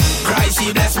say, Christ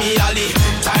he bless me Ali,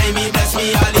 time he bless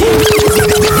me Ali.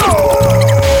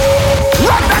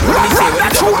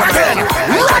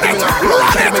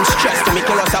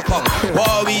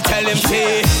 Oh, we tell him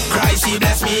say, Christ he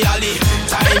bless me Ali,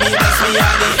 time he bless me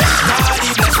Ali, God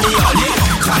he bless me Ali,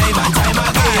 time and time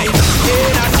again.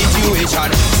 In a situation,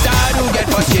 start to get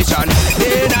frustration.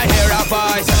 Then I hear a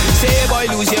voice, say boy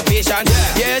lose your patience.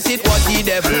 Yes it was the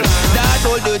devil, that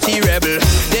old dirty rebel.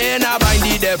 Then I bind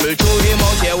the devil, throw him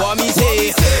out here. What me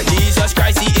say? Jesus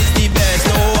Christ he is the best,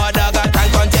 no other God can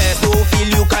contest. No feel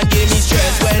you can give me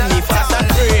stress when me fast and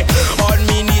pray. On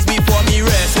me knees before me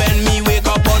rest, when me wake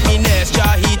up on me nest.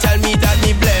 Jah he tell me that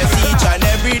me bless each and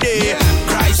every day.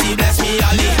 Christ he bless me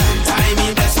Ali, time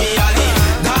he bless me Ali,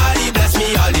 God he bless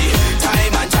me Ali,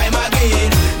 time and time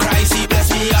again. Christ he bless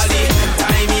me Ali,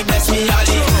 time he bless me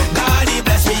Ali, God he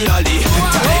bless me Ali,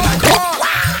 time and time.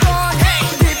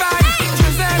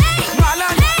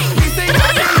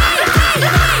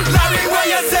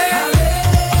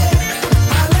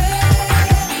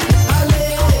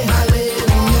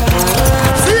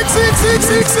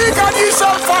 Seek and ye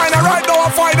shall find, and right now I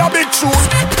find a big truth.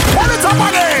 Pull it up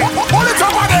again, pull it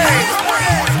up again.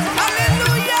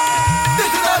 Hallelujah.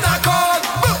 This is what I call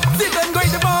sit and go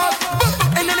in the ball.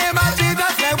 In the name of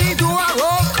Jesus, let we do a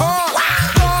roll call.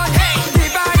 God,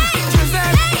 divine,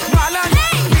 Joseph, Marlon,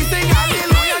 we sing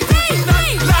hallelujah to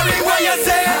Jesus. Larry, what you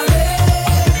say?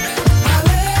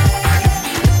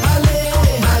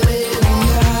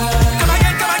 Come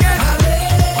again, come again.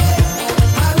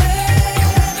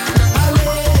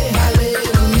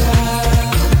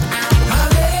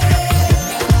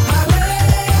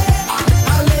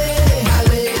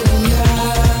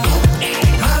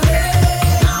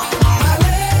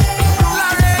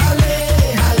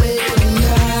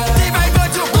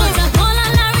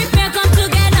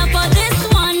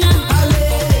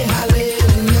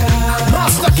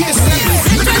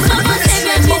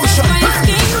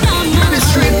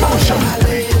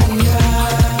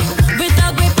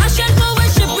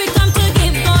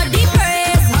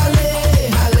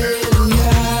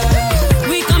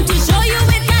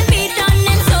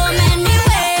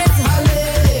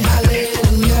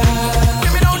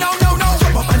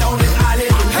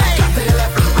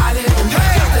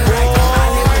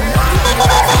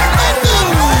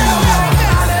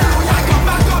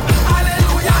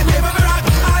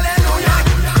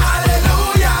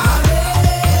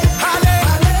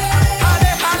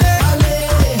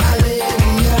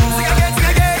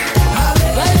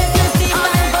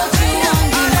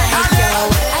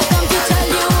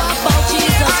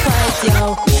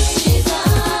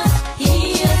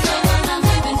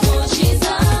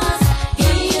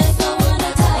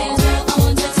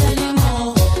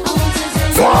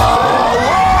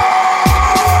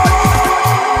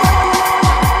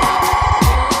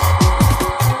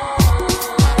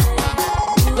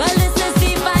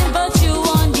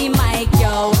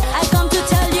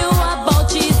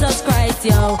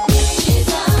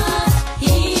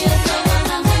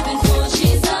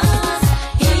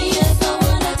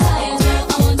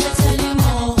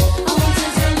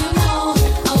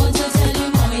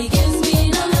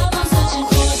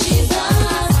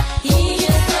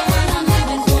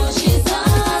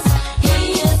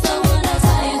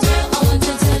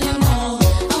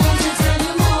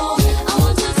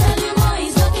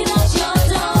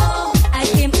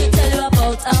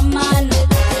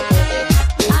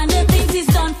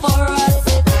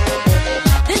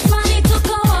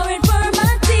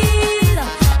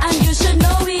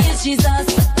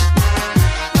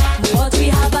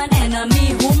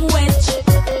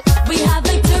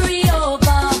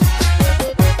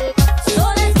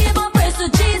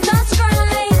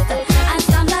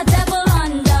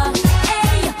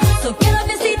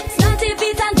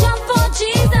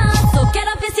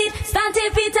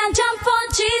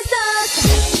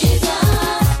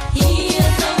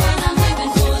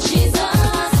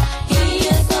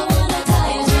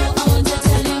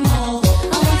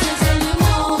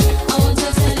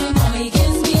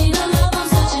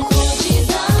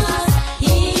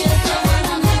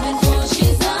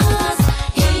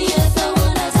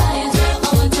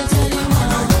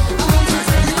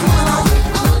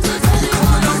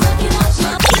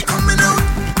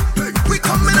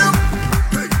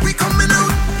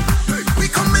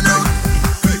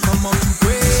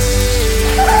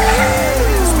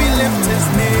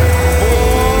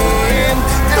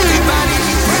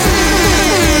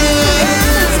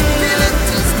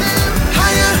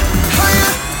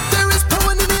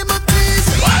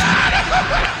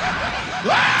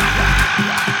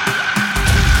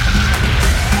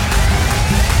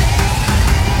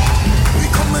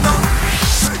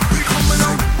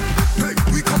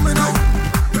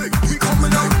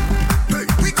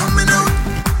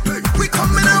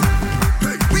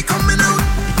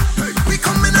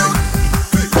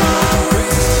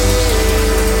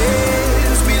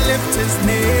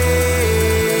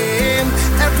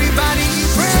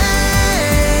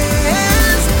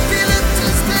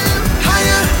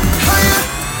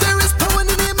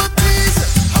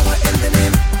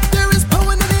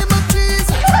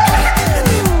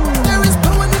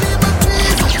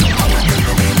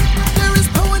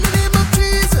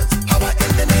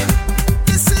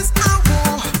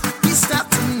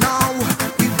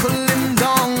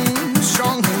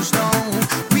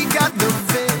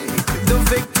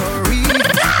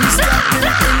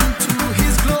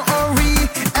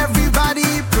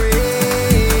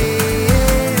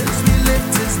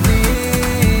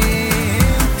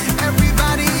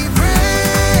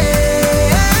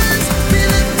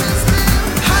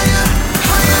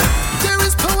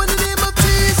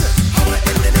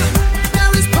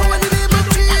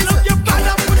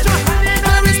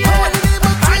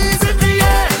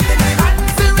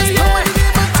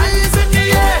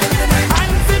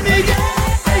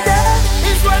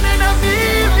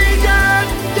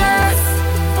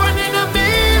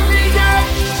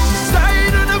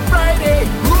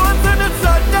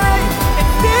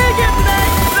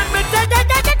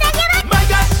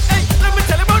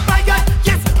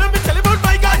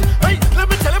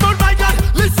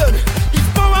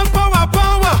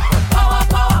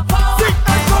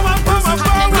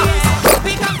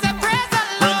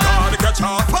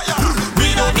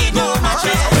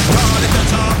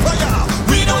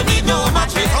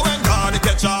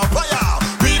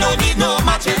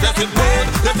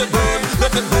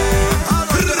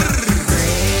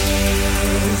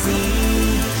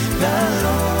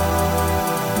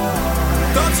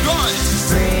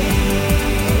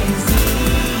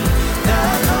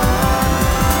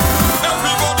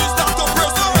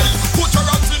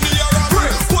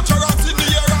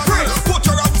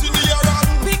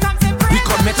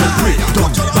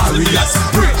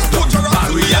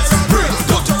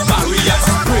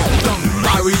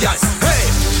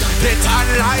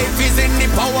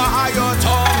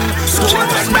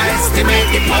 Don't underestimate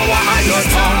the power of your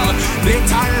tongue.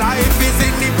 Little life is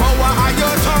in the power of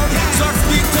your tongue. So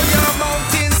speak to your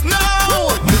mountains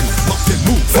now.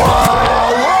 Move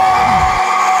forward.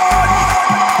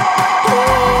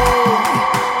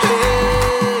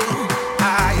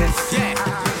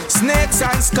 Snakes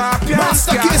and scorpions,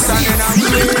 cats and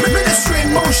Ministry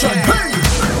in motion. Hey,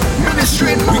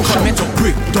 ministry in motion. We come to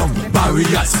break down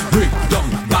barriers, break down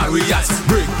barriers,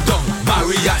 break down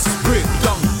barriers, break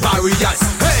down barriers.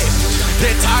 Hey,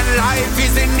 little life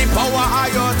is in the power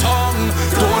of your tongue.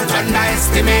 Don't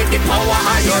underestimate the power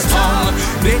of your tongue.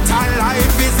 Little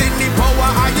life is in the power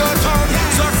of your tongue.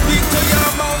 So speak to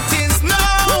your mountains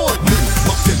now.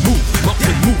 Mountain move,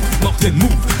 mountain move, mountain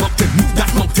move, mountain move, that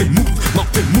mountain move,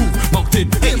 mountain move, mountain.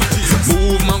 Hey,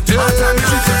 move mountain,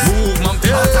 move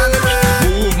mountain,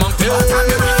 move mountain,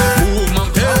 move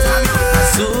mountain. As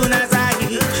soon as I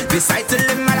decide to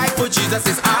live my life for Jesus,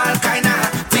 is all kind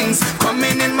of things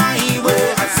coming in my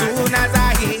way. As soon as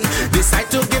I decide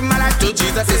to give my life to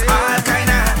Jesus, is all kind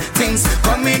of things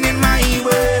coming in my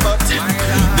way. But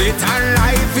little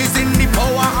life is in the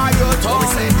power of your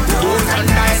tongue. Don't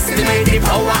underestimate the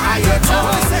power of your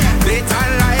tongue.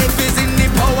 Little life is in the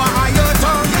power of your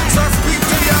tongue. So speak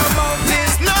to your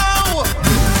mountains now.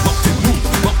 Mountain move,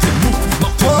 mountain move,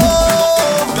 mountain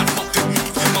move, that mountain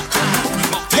move, mountain move,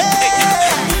 mountain.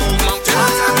 Move mountain,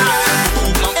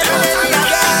 move mountain.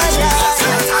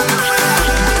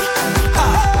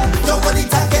 Don't hold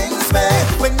it against me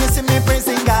when you see me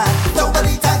praising God. Don't hold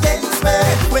it against me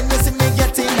when you see me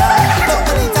getting down. Don't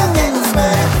hold it against me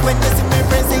when you see me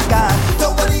praising God.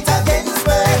 Don't hold it against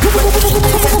me.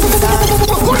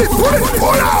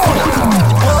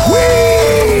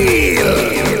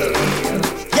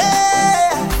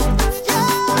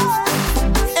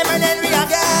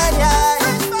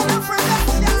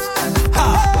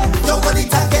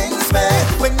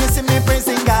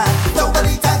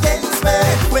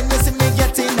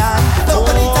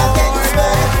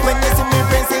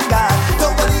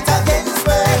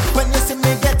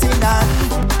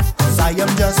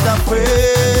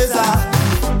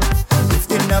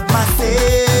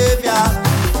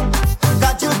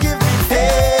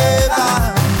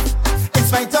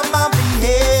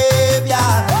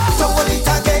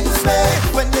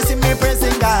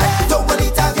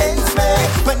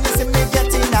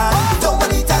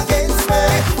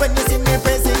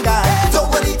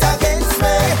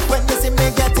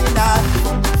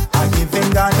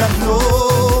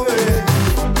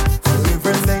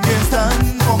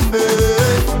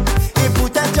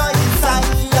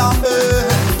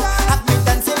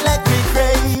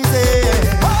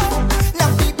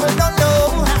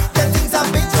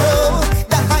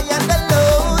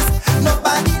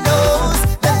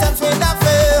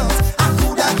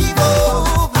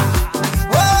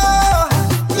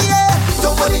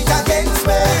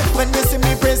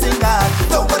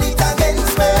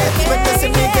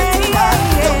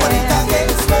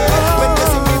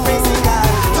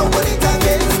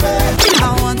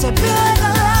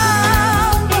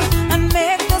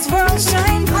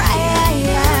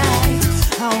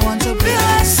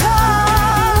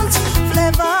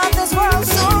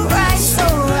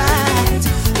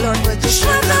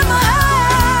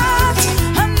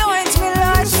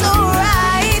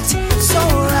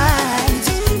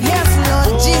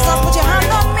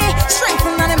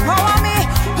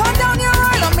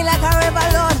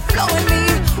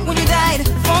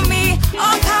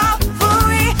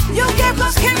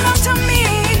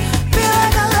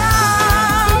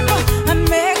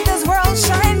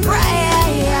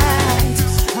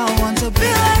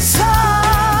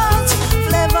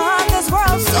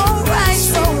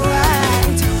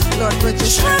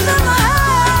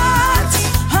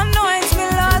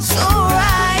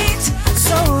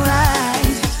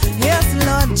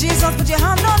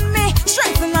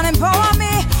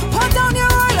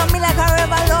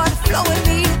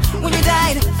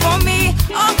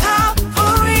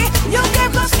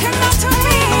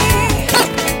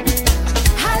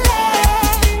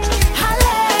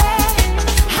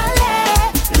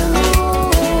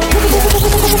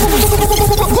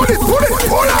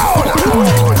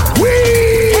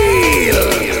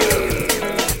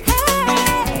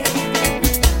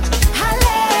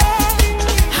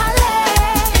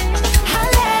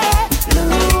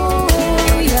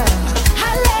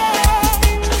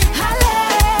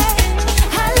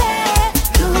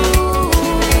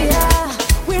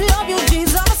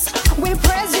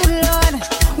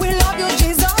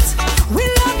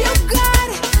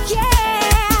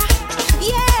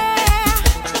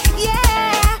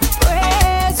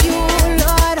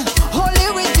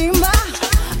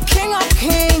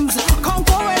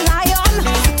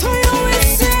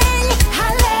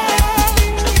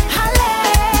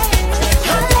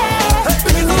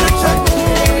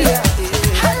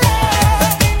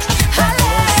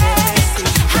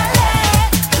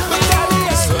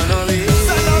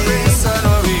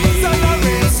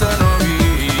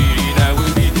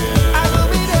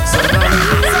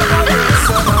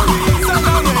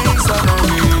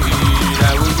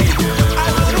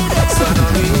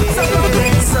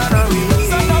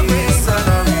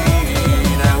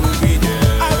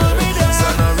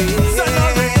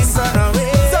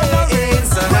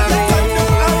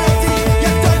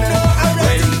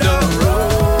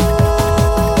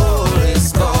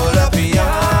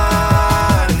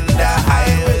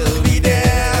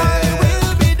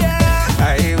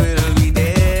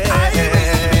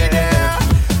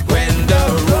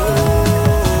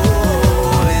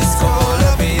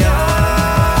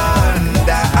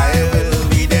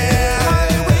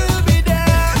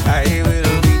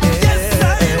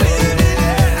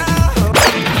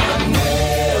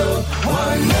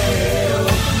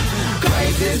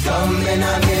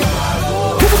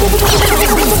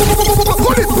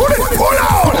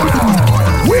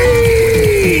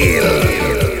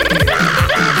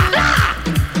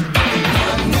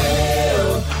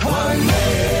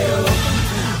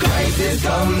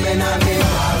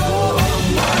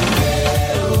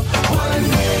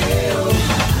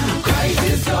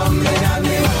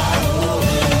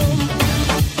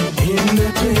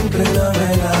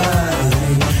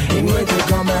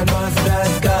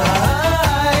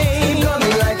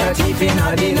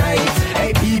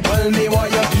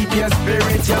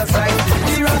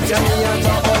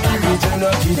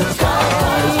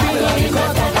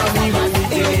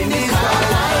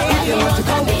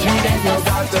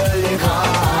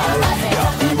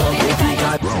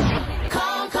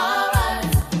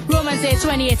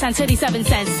 and 37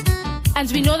 cents.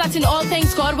 And we know that in all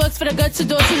things God works for the good to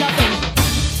those who love Him,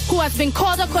 who has been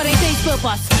called according to His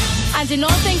purpose. And in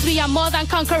all things we are more than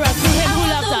conquerors through Him who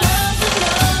loves us.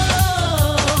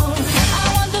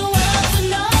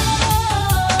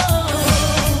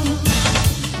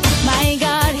 My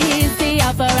God, He is the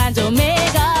Alpha and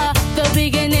Omega, the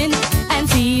beginning and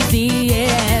He's the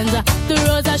end. The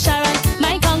Rose of Sharon,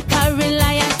 my conquering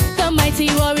lion, the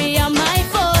mighty warrior, my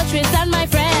fortress and my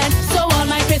friend. So all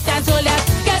my Christian soldiers,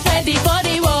 get ready for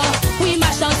the war. We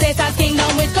mash down Satan's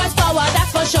kingdom with God's power,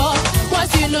 that's for sure.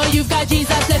 Once you know you've got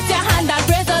Jesus, lift your hand and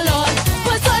praise the Lord.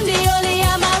 Put on the holy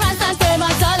armor and stand firm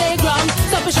on solid ground.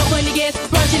 So push up on the gate,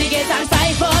 run to the gate and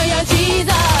fight for your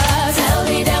Jesus. Tell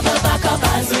the devil back up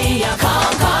as we are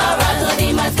conquerors. No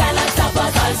demons cannot stop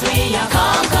us as we are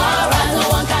conquerors. No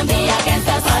one can be against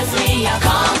us as we are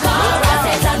conquerors.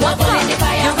 Satan will burn in the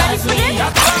fire as we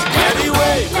are conquerors. Let it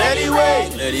wait, let it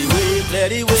wait, let it wait,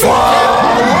 let it wait.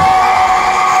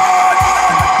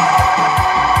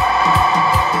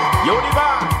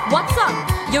 What's up?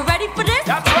 You ready for this?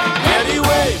 That's right. Let it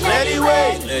wait, let it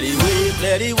wait, let it wait,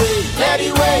 let it wait, let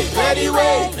it wait, let it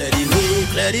wait,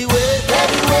 let it wait,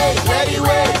 let it wait, let it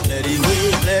wait, let it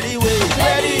wait, let it wait,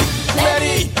 let it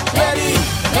wait,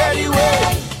 let it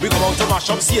wait. We come out to mash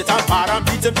up Satan, power and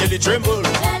beat him till he tremble.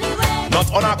 Not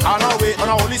on a carnal way, on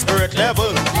a Holy Spirit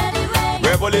level.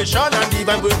 Revelation and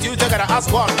divine virtue together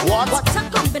as one. What a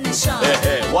combination.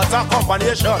 What a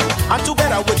combination. And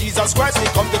together with Jesus Christ we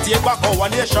come to take back our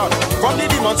nation from the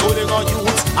demons holding on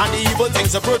youths and the evil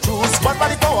things that protrude. But by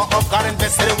the power of God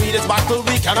invested in this battle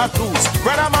we cannot lose.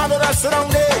 Brother man, don't sit down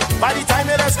there. By the time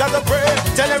it has got to pray,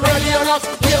 tell them ready or not,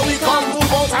 here we come,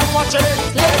 move out and watch it.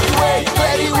 Let it wait,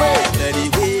 let it wait, let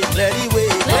it wait, let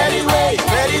it wait,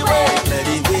 let it wait, let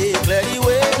it wait, let it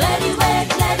wait, let it wait,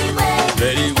 let it wait,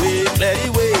 let it wait, let it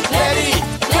wait, let it wait,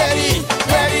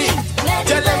 let it,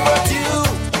 tell them what you.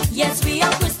 Yes, we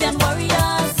are Christian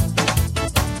warriors.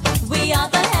 We are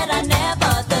the head and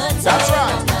never the tail. That's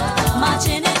right.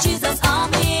 Marching in Jesus'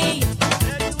 army.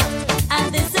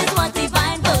 And this is what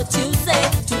divine virtue say.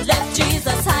 To lift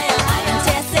Jesus higher and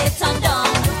tear Satan down.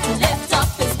 To lift up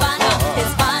his banner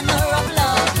of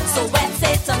love. So when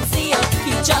Satan see you,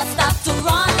 he just have to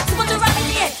run. So put the rock in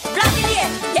the air, rock in the air.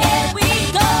 Here we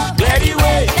go. Let it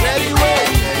wait, let it wait,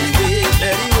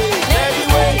 let it wait, let it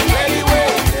wait, let it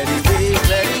wait, let it wait,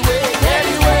 let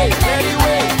it wait, let it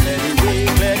wait, let it wait,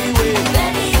 let it wait,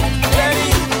 let it wait,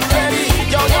 let it,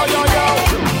 yo, yo, yo, yo.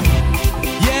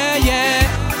 Yeah, yeah,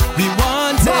 we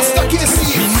want it. Master KC,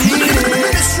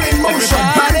 ministry in motion.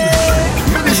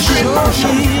 Ministry in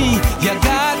motion. You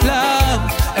got love,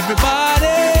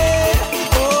 everybody.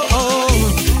 Oh, oh,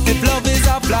 if love is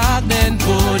a flag, then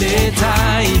put it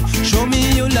high. Show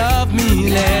me you love me,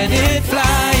 let it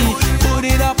fly. Put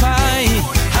it up high,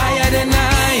 higher than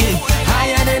I,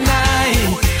 higher than I.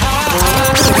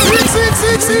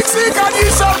 Seek and ye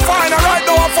shall find. And right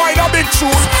now I find a big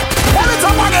truth. Pull it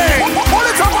up again, pull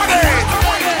it up again.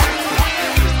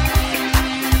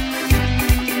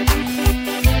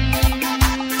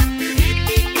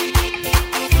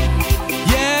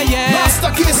 Yeah, yeah.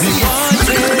 Master KC,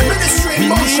 ministry in We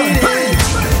motion. need it.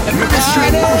 Ministry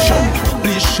in motion.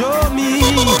 Please show me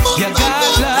you got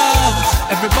love,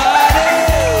 everybody.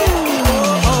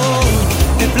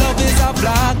 Oh, if love is a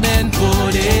flag, then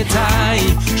put it high.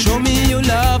 Show me you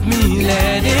love me,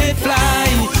 let it fly.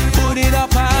 Put it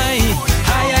up high,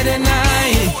 higher than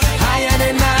I, higher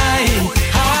than I,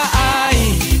 high.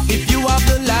 If you have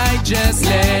the light, just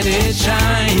let it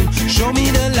shine. Show me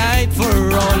the light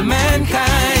for all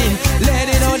mankind. Let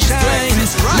it all shine,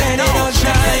 let it all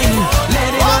shine,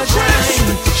 let it all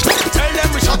shine. Tell them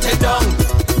we shut it down.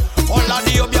 All of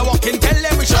the up you're walking, tell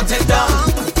them we shut it down.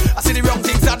 I see the wrong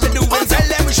things that we doing, tell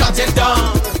them we shut it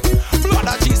down. Blood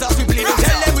of Jesus we bleed,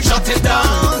 tell them we shut it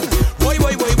down.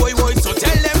 Boy, so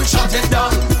tell them we shut it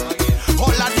down.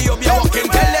 All of the up you're walking,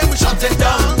 tell them we shut it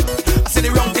down. I see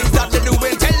the wrong things that we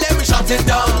doing, tell them we shut it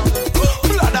down.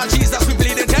 Blood of Jesus we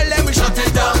bleed, tell them we shut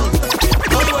it down.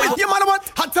 You man what?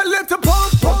 I tell them to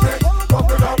pump. Pump it,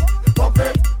 pump it up, pump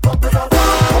it, pump it up.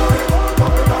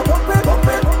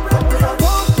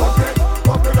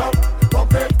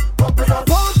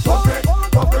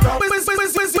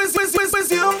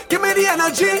 Give me the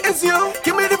energy, it's you.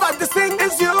 Give me the vibe, this thing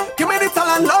is you. Give me the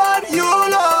talent, Lord, you,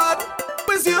 Lord.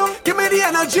 It's you. Give me the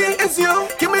energy, it's you.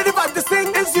 Give me the vibe, this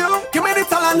thing is you. Give me the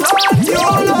talent, Lord, you,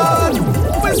 Lord.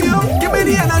 It's you. Give me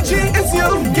the energy, it's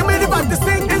you. Give me the vibe, this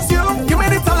thing is you. Give me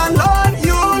the talent, Lord,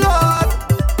 you, Lord.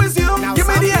 It's you. Give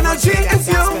me the energy, it's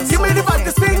you. Give me the vibe,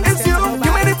 this thing is you.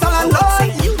 Give me the talent, Lord.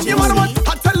 You want what?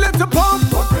 I tell them to pump,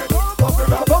 pump it, pump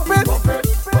it, pump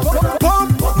it,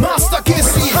 pump.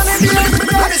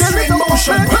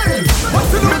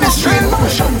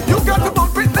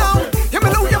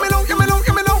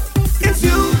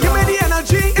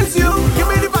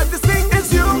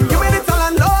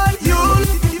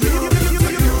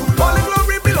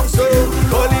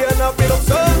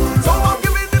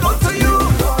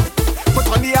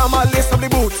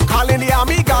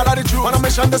 On a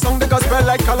mission, the song, the gospel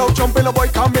like call out, jumping, a boy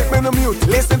can't make me no mute.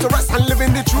 Listen to us and live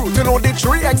in the truth. You know the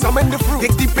tree, examine the fruit.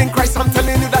 Dig deep in Christ, I'm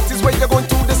telling you that is where you're going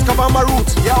to discover my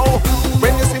roots. Yo,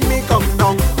 when you see me come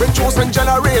down, when chosen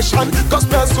generation,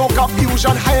 gospel, soca,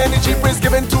 fusion, high energy praise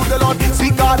given to the Lord.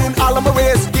 See God in all of my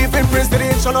ways, giving praise to the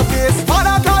ancient of days.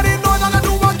 Father God, in all that I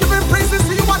do, I'm giving praises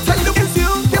to you. I tell you, it's you.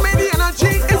 Give me the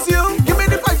energy, it's you. Give me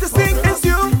the fight to sing, it's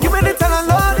you. Give me the talent,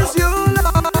 Lord, it's you.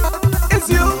 It's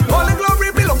you. All the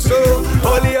glory belongs to you.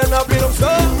 All the honor belongs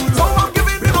to you. So I'm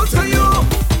giving it all to you.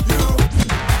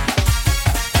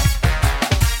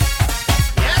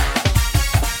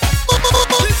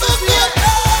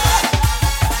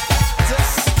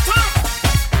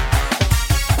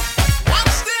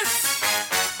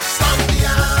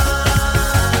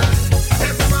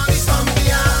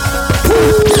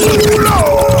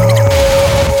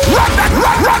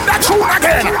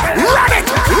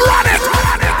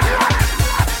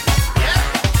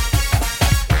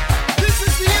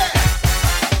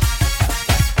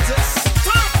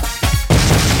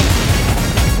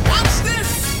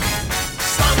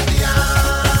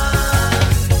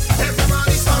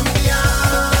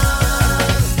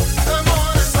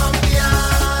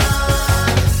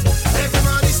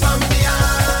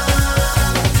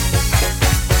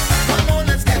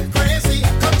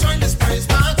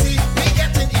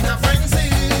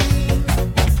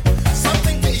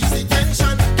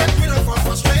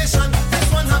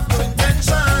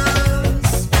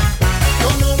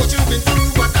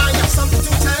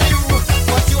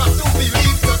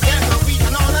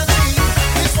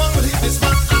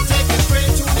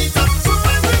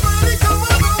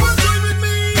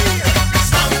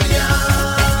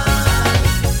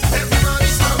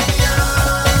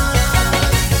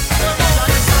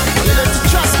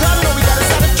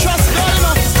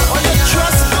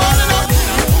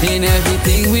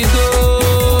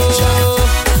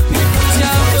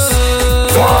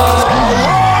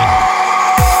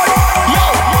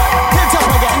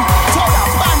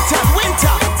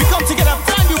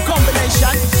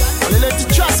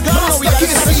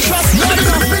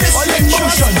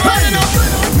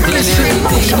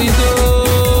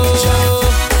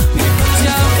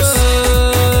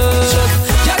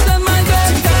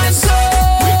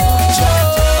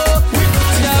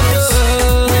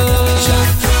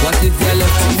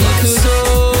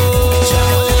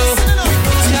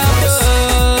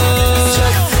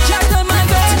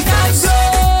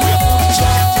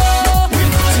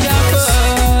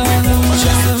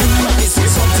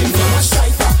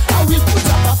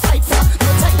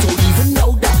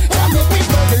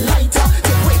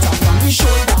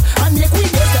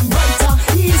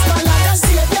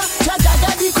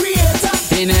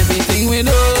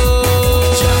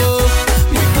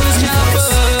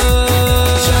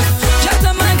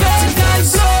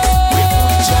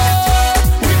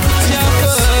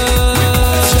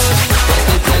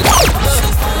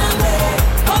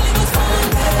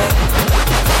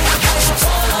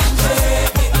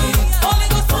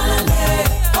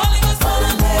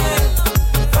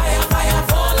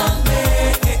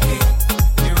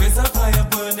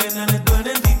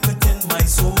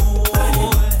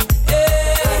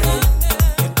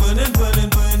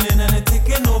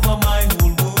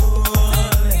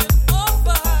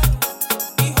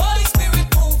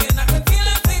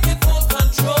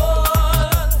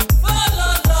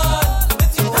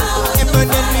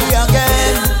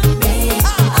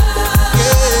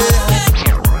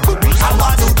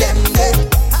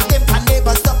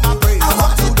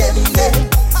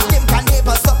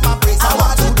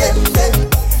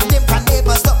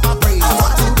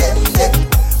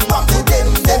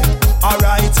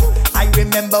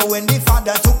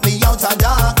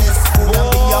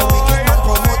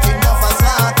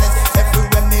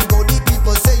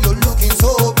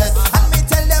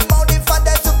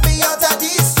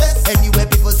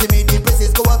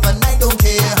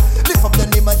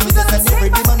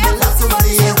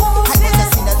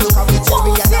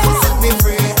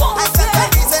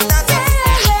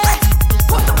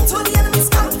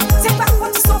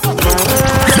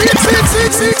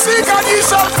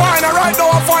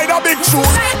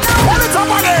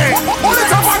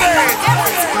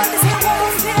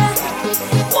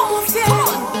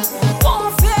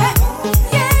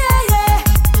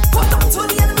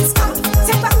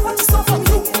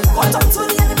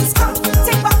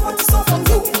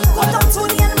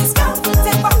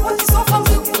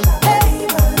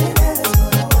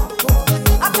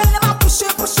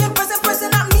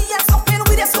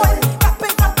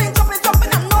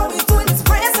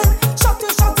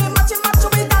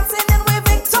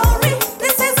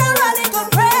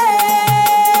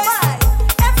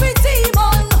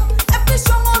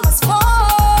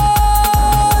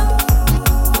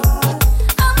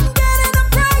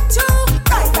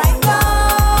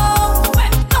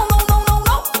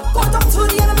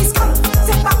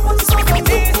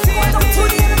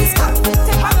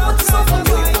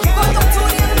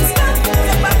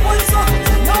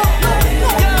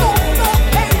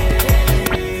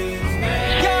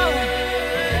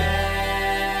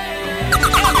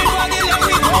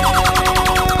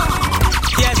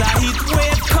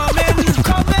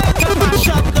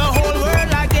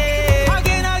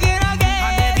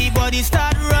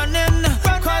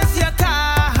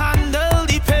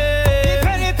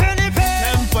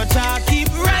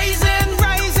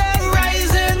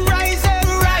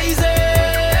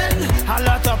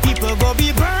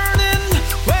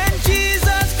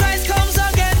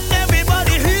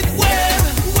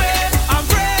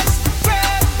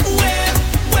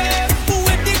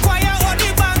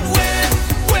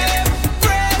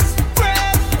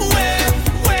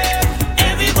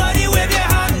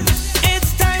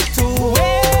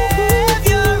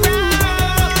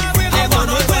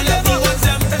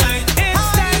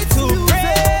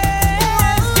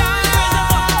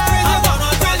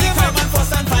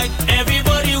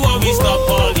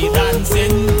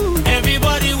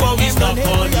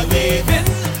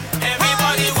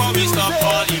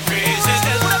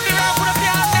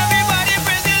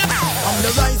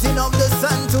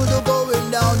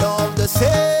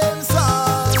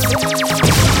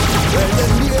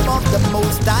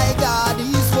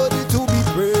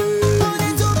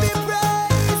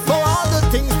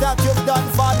 that you've done,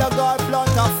 Father God,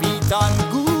 plant our feet on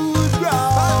good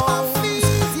ground.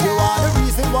 You are the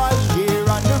reason why we're here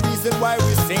and the reason why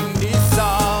we sing this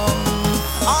song.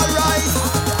 Alright,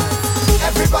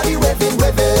 Everybody waving,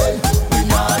 waving, we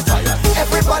not tired.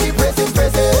 Everybody praising,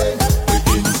 praising,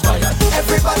 we inspired.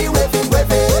 Everybody waving,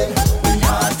 waving, we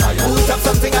not tired. Put up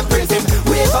something and praise him,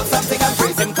 wave up something and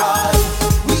praise him, cause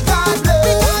we God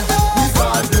bless, we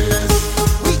God bless,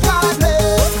 we God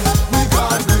bless, we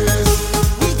God bless,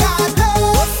 we God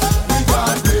bless, we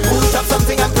God bless. Put up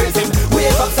something and praise him,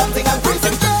 wave up something and praise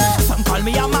him. Some call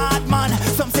me a madman,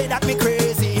 some say that me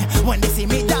crazy. When they see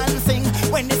me dancing,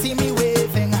 when they see me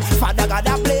waving, Father God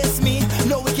that bless me,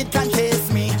 no wicked can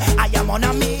taste me. I am on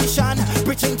a mission,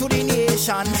 preaching to the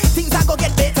nation. Things are gonna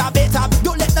get better, better.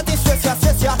 Don't let nothing stress you,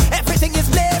 stress you. Everything is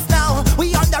blessed now.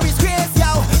 We under His grace,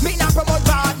 yo. Me not promote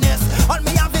badness, on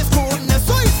me have His goodness.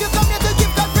 So if you come here to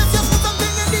give God praise, just put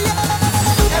something in the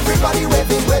air. Everybody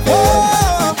waving, waving.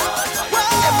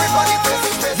 Everybody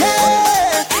praising, praising.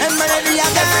 Yeah, and Maria,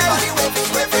 everybody waving,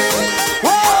 waving.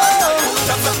 Put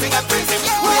up something and praise him.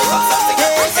 Wave up something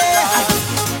and praise him.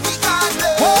 We God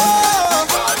bless. We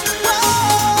God bless.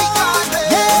 We God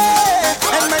bless.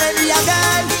 yeah, and Maria,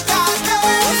 girl. We God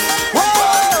bless.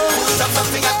 Put up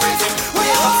something and praise him.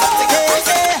 Wave up something and praise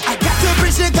him. I got to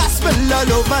preach the gospel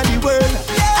all over the world.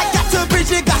 I got to preach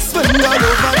the gospel all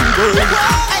over the world.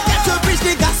 I got to preach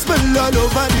the gospel all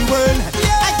over the world.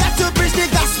 I got to preach the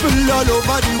gospel all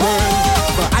over the world.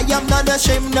 For I am not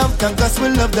ashamed of the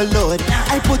gospel of the Lord.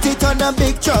 I put it on a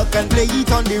big truck and play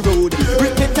it on the road.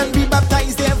 Repent and be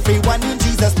baptized, everyone in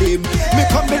Jesus' name. Me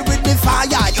coming with the fire,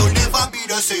 you'll never be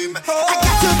the same. I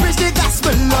got to preach the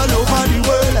gospel all over the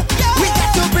world. We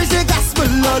got to preach the gospel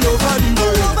all over the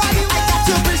world. I got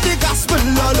to preach the gospel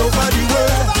all over the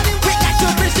world. We got to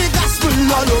preach the gospel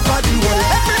all over the world.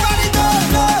 Everybody go,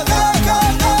 go, go, go,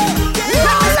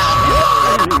 go.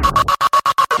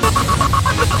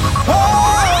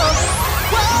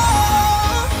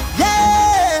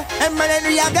 Yeah, and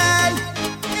Maria girl.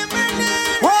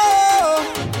 Whoa,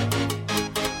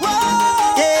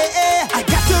 whoa, yeah. I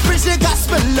got to preach the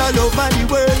gospel all over the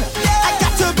world. I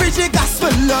got to preach the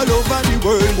gospel all over the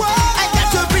world. I got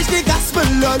to preach the gospel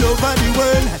all over the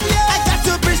world. I got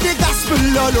to preach the gospel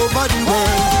all over the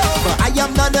world. For I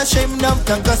am not ashamed of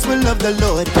the gospel of the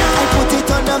Lord. I put it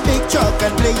on a big truck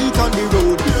and play it on the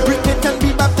road. Repent and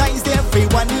be baptized,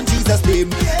 everyone in Jesus' name.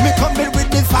 Me coming with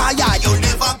the fire, you'll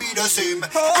never be the same.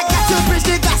 I got to preach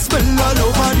the gospel all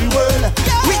over the world.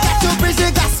 We got to preach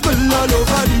the gospel all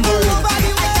over the world.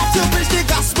 I got to preach the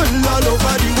gospel all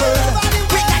over the world.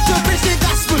 We got to preach the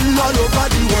gospel all over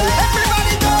the world.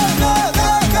 Everybody go, go, go,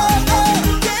 go, go.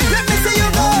 Let me see you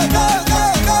go, go, go,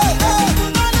 go, go.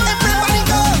 Everybody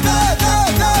go, go, go,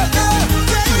 go, go.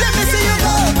 Let me see you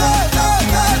go, go, go,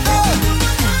 go, go.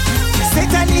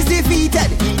 Satan is defeated,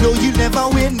 he know you never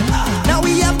win. Now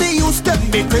we have the youth to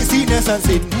make craziness and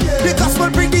sin. The gospel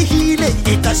bring the healing,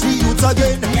 it touch the youth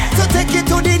again. So take it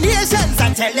to the nations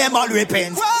and tell them all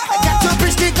repent. I got to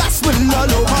preach the gospel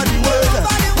all over the world.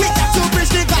 We got to preach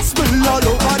the gospel all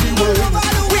over the world.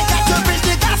 We got to preach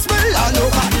the gospel all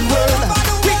over the world.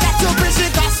 We got to preach the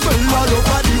gospel all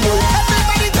over the world.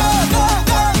 Everybody go, go,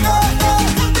 go, go, go.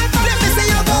 Let me see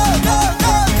you go, go,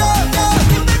 go, go, go.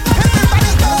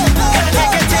 Everybody go, go, go,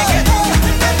 go, go.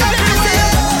 Let me see you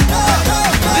go, go, go,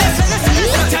 go. Listen.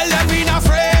 Tell them he not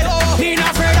afraid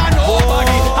of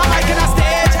nobody. I'm like in a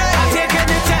stage, I'm taking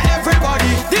it to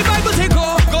everybody. The Bible say go,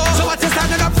 so what you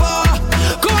standing up for?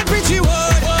 Go and preach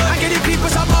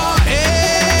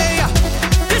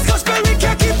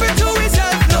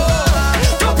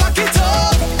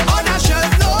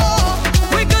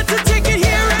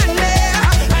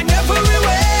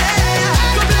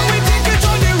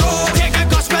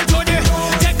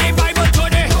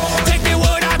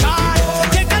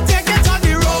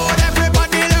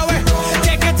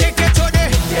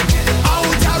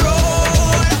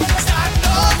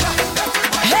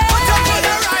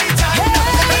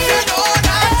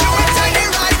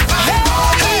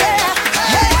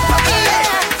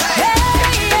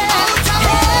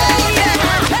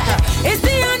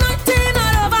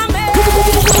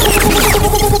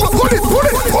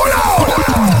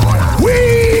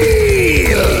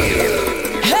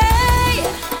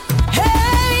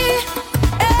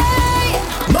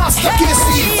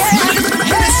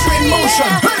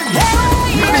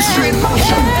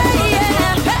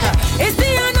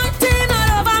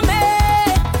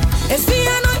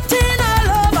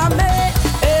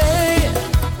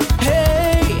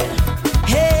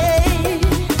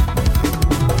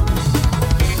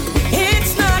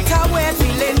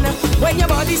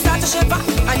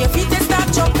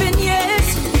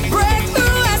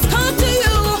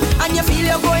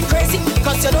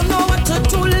but you don't know what to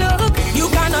do. Look, you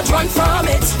cannot run from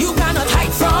it, you cannot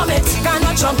hide from it,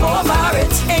 cannot jump over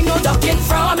it, ain't no ducking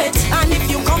from it. And if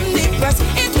you come depressed,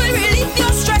 it will relieve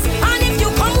your stress. And if you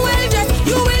come well dressed,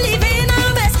 you will live in a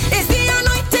mess. It's the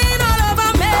anointing all over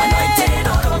me.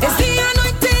 It's the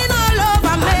anointing all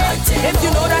over me. If you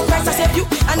know that Christ has saved you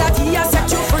and that He has set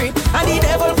you free, and the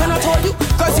devil cannot hold you,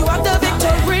 cause you have the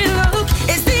victory. Look,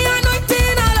 it's the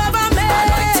anointing all over me.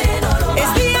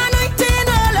 It's the anointing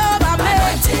all over me.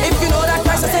 If you know that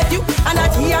Christ has saved you and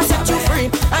that He has set you free,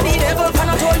 and the devil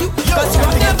cannot hold you, cause you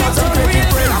have the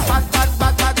victory.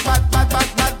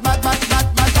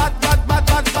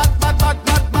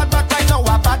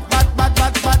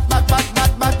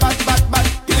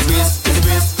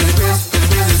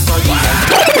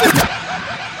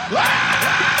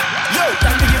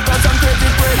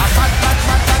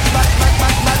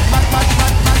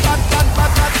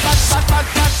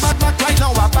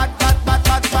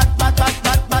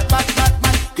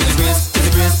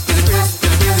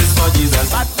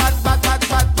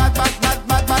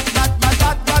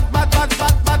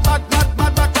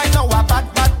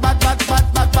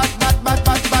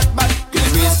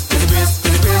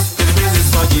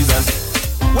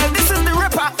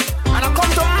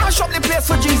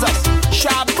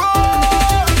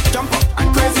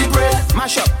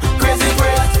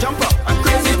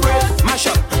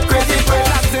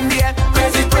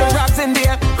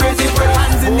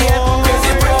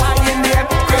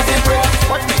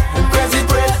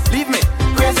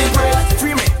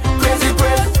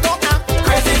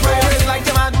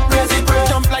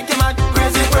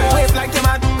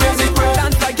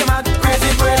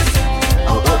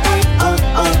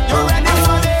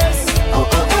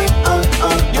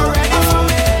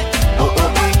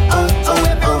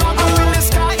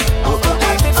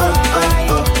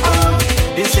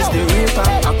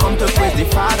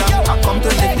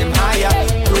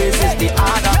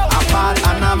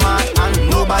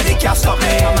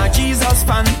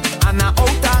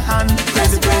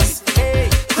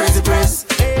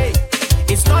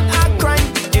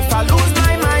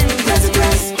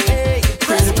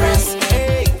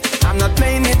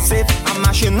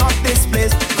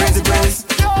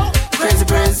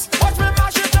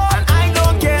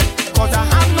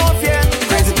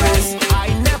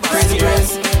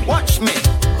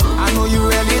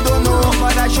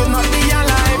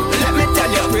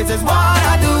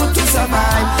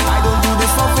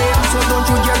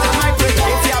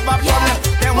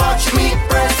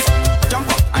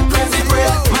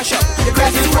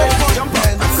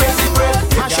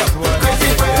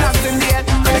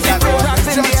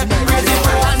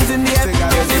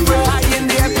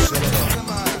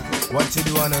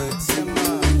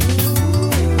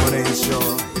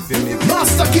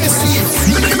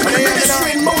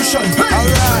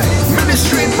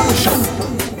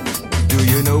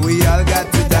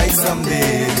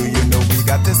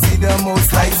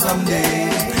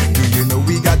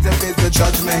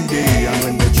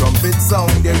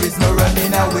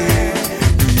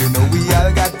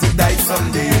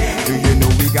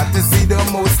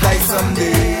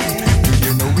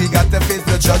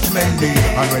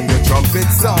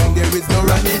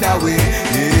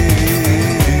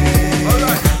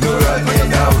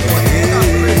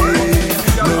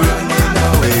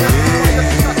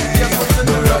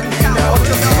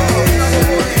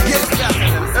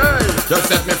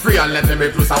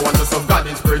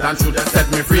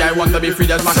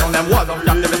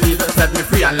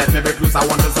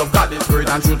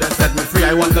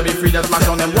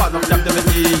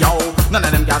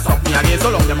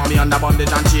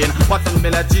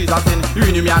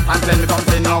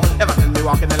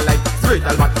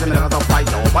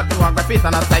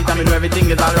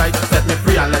 Everything is alright. Set me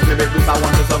free and let me be loose. I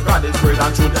want to serve God in spirit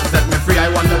and truth. Set me free,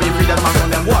 I want to be